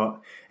honest. They're not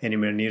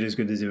anywhere near as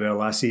good as they were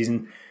last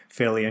season,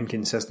 fairly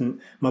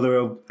inconsistent.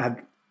 Motherwell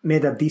had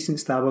made a decent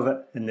stab of it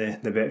in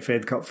the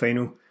Betfred Cup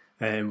final,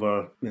 and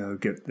were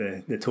get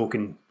the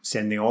token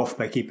sending off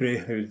by Cypre,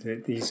 who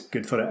he's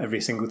good for it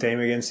every single time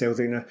against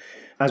Celtic. Now,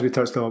 as we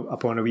touched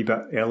upon a wee bit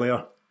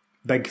earlier,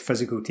 big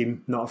physical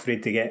team, not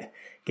afraid to get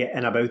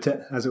in about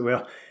it, as it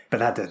were. But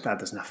that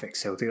doesn't affect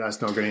Celtic. That's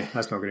not going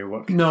to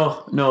work.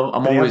 No.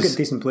 They have got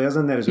decent players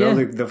in there as well.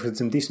 They've had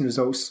some decent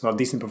results or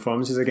decent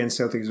performances against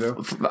Celtic as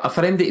well.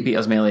 For MD to beat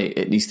us, Melly,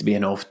 it needs to be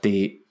an off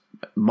day.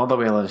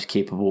 Motherwell is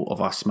capable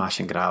of a smash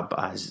and grab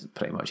as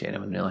pretty much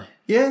anyone, really.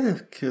 Yeah,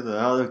 they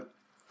are. They're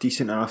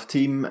decent enough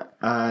team,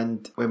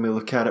 and when we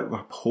look at it,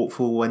 we're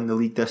hopeful we'll win the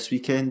league this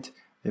weekend.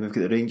 Then we've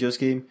got the Rangers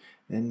game,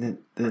 and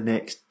the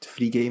next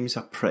 3 games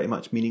are pretty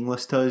much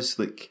meaningless to us.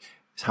 Like,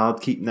 it's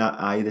hard keeping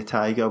that eye of the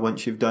tiger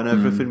once you've done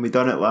everything. We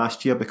done it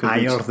last year because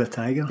Eye of the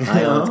tiger.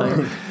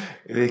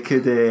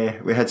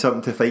 we had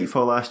something to fight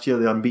for last year,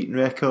 the unbeaten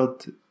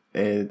record,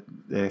 the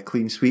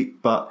clean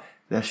sweep. But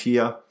this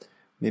year,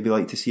 maybe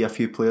like to see a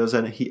few players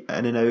in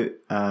and out,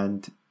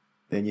 and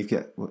then you've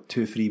got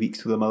 2-3 weeks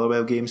to the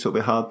Motherwell game, so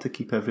it'll be hard to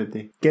keep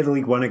everybody. Get the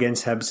League One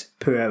against Hibs,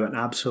 put out an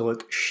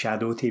absolute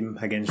shadow team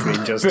against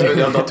Rangers. Put out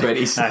the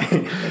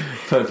under-20s.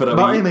 for a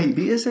Marty week. might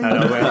beat us.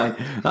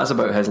 That's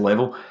about his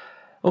level.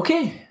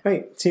 Okay.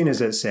 Right, seeing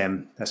as it's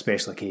a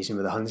special occasion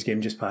with the Huns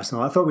game just passing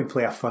on, I thought we'd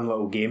play a fun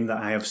little game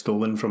that I have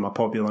stolen from a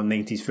popular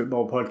 90s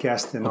football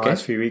podcast in the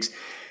last few weeks.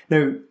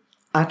 Now,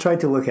 I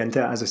tried to look into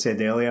it, as I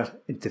said earlier,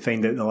 to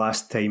find out the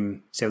last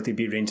time Celtic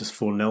beat Rangers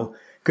 4-0.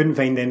 Couldn't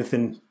find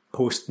anything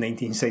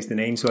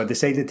post-1969, so I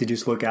decided to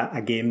just look at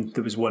a game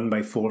that was won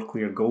by 4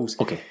 clear goals.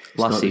 Okay, It's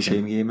not the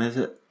same game, is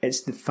it?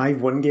 It's the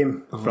 5-1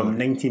 game from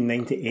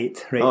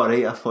 1998. Right? Oh,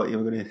 right, I thought you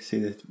were going to say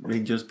that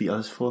Rangers beat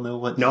us 4-0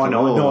 once.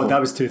 No,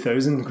 that was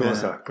 2000.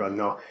 God,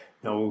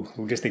 no,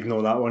 we'll just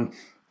ignore that one.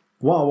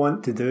 What I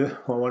want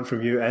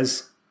from you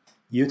is,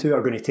 you two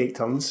are going to take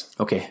turns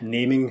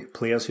naming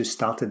players who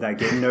started that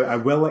game. Now, I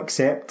will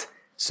accept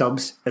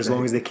subs as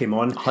long as they came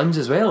on. Huns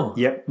as well?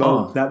 Yep.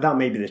 Well, that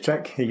might be the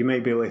trick. You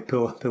might be able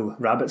to pull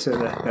rabbits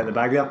out the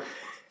bag there.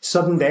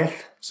 Sudden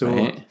death.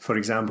 So, for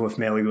example, if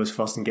Melly goes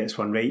first and gets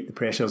one right, the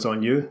pressure's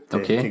on you to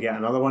get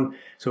another one.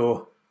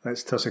 So,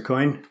 let's toss a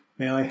coin.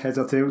 Melly, heads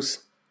or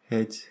tails?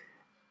 Heads.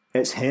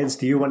 It's heads.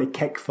 Do you want to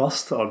kick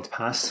first or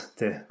pass?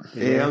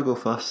 I'll go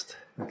first.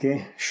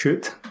 Okay.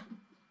 Shoot.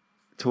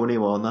 Tony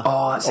Warner.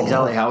 Oh, that's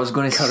exactly how I was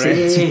going to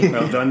say.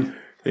 Well done.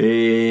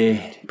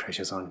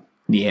 Pressure's on.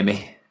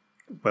 Niemi.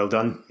 Well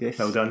done. Yes.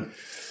 Well done.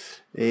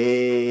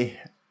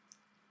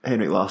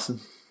 Henrik Larsson.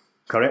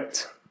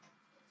 Correct.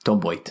 Tom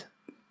Boyd.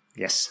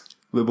 Yes.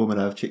 Lubo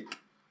Moravchik.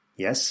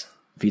 Yes.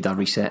 Vida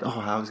Reset.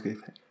 Oh, that was good.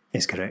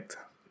 Is correct.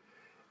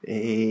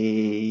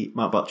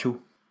 Matt Burchell.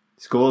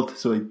 Scored,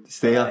 so he's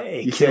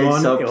there. He came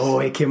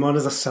on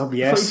as a sub,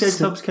 yes. I thought you said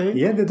subs count?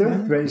 Yeah, they do.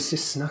 Right, it's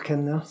just snuck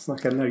in there.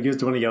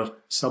 Used one of your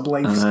sub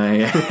lives.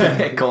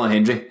 Colin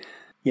Hendry.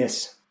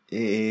 Yes.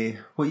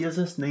 What year is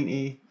this?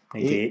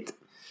 98.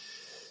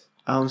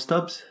 Alan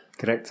Stubbs.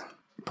 Correct.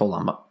 Paul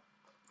Lambert.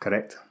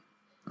 Correct.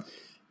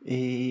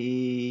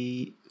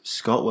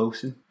 Scott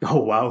Wilson.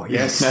 Oh, wow,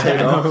 yes.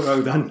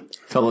 Well done.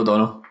 Phil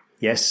O'Donnell.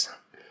 Yes.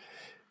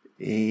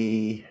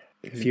 A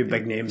few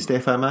big names.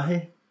 Stefan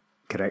Mahe.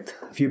 Correct.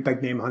 A few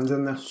big name Huns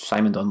in there.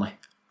 Simon Donnelly.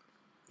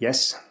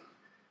 Yes.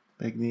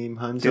 Big name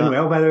Huns. Doing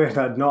well, by the way.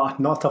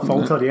 Not a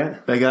falter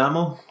yet. Big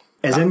Ammo.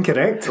 Is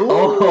incorrect.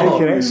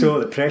 Incorrect. So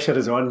the pressure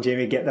is on,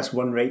 Jamie. Get this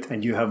one right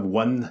and you have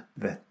won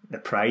the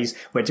prize,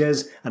 which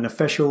is an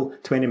official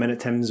 20-minute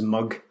Tim's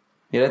mug.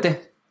 You ready?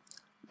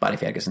 Barry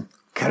Ferguson.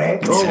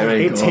 Correct.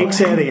 He takes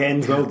it at the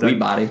end. Well done. Wee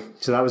Barry.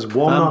 So that was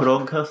Warner. Van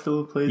Bronckhorst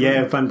played.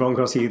 Yeah, Van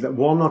Bronckhorst.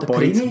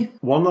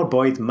 Warner,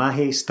 Boyd,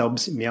 Mahe,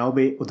 Stubbs,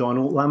 Mialby,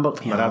 O'Donnell,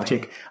 Lambert,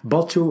 Moravchik,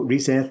 Burchell,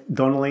 Reeseth,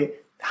 Donnelly,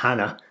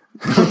 Hannah,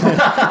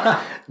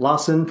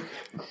 Larsson,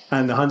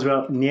 and the Huns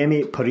were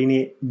Niemi,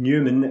 Porini,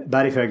 Newman,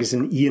 Barry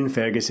Ferguson, Ian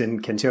Ferguson,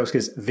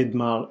 Kanchelskis,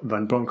 Vidmar,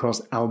 Van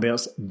Bronckhorst,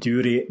 Alberts,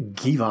 Dury,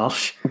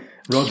 Givarsh,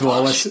 Rod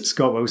Wallace,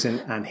 Scott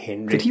Wilson, and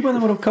Henry. Did he win the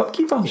World Cup,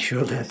 Givarsh? He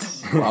sure did.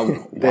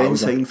 Wow. Then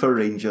signed for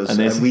Rangers,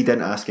 and we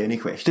didn't ask any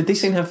questions. Did they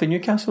sign him for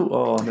Newcastle?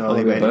 Or no,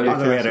 they went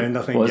other way around,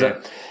 I think. Was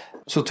it?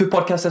 So 2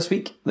 podcasts this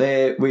week.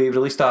 We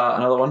released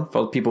another one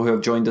for people who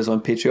have joined us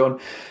on Patreon.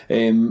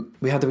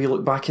 We had a wee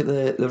look back at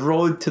the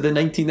road to the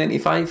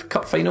 1995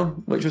 Cup final,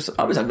 which was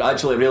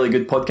actually a really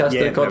good podcast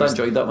to record. I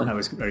enjoyed that one. That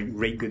was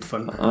right good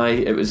fun.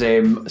 It was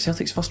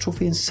Celtic's first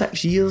trophy in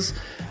 6 years.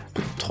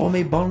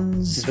 Tommy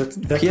Burns,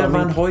 Pierre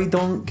Van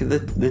Hooijdonk,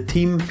 the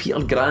team, Peter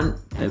Grant.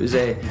 It was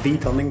the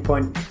turning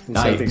point in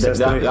Celtic's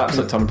history. The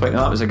absolute turning point.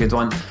 That was a good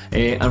one.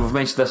 And we've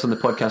mentioned this on the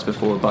podcast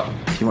before, but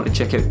if you want to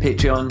check out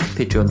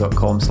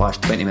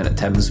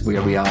patreon.com/20minutetims,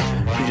 where we are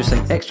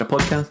producing extra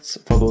podcasts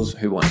for those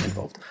who want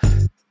involved.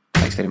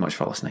 Thanks very much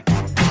for listening.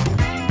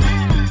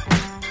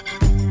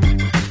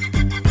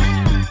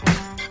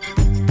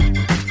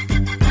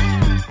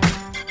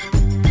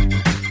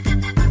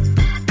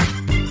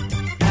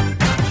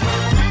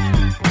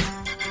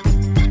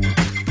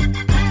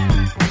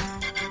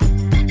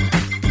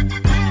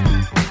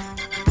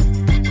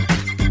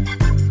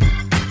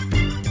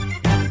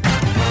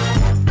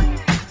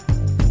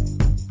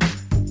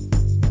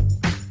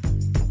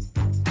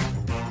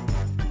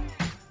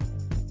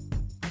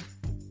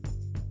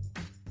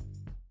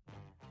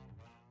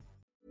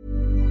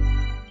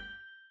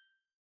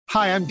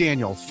 Hi, I'm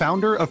Daniel,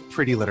 founder of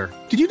Pretty Litter.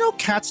 Did you know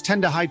cats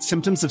tend to hide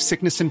symptoms of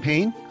sickness and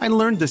pain? I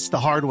learned this the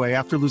hard way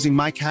after losing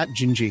my cat,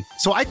 Gingy.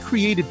 So I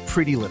created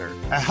Pretty Litter,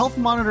 a health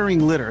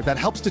monitoring litter that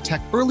helps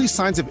detect early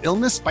signs of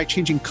illness by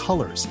changing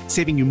colors,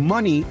 saving you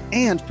money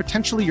and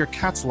potentially your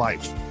cat's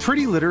life.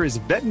 Pretty Litter is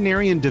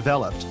veterinarian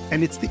developed,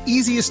 and it's the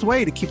easiest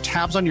way to keep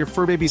tabs on your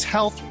fur baby's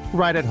health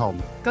right at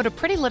home. Go to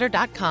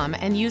prettylitter.com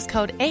and use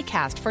code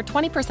ACAST for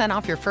 20%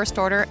 off your first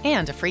order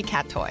and a free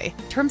cat toy.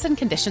 Terms and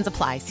conditions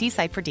apply. See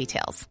site for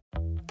details.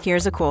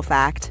 Here's a cool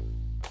fact.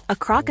 A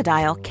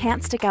crocodile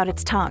can't stick out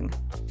its tongue.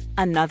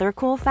 Another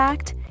cool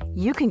fact,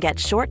 you can get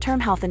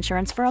short-term health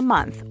insurance for a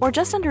month or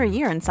just under a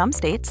year in some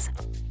states.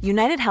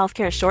 United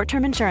Healthcare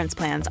short-term insurance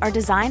plans are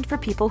designed for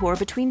people who are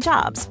between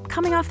jobs,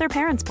 coming off their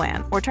parents'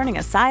 plan, or turning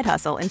a side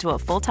hustle into a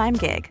full-time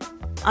gig.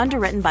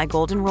 Underwritten by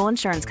Golden Rule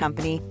Insurance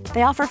Company,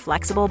 they offer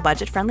flexible,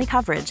 budget-friendly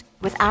coverage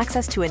with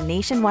access to a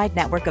nationwide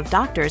network of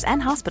doctors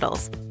and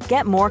hospitals.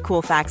 Get more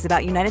cool facts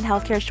about United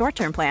Healthcare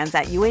short-term plans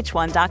at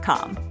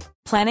uh1.com.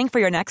 Planning for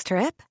your next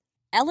trip?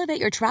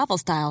 Elevate your travel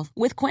style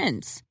with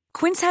Quince.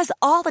 Quince has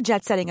all the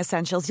jet-setting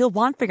essentials you'll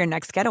want for your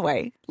next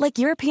getaway, like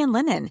European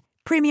linen,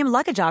 premium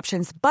luggage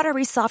options,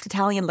 buttery soft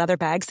Italian leather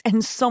bags,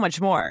 and so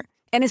much more.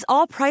 And is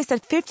all priced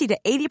at 50 to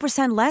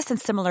 80% less than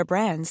similar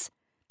brands.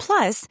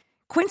 Plus,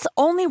 Quince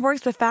only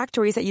works with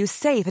factories that use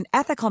safe and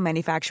ethical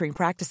manufacturing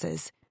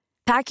practices.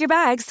 Pack your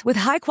bags with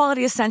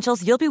high-quality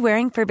essentials you'll be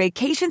wearing for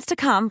vacations to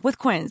come with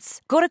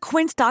Quince. Go to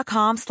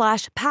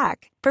quince.com/pack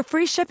for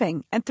free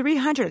shipping and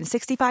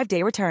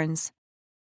 365-day returns.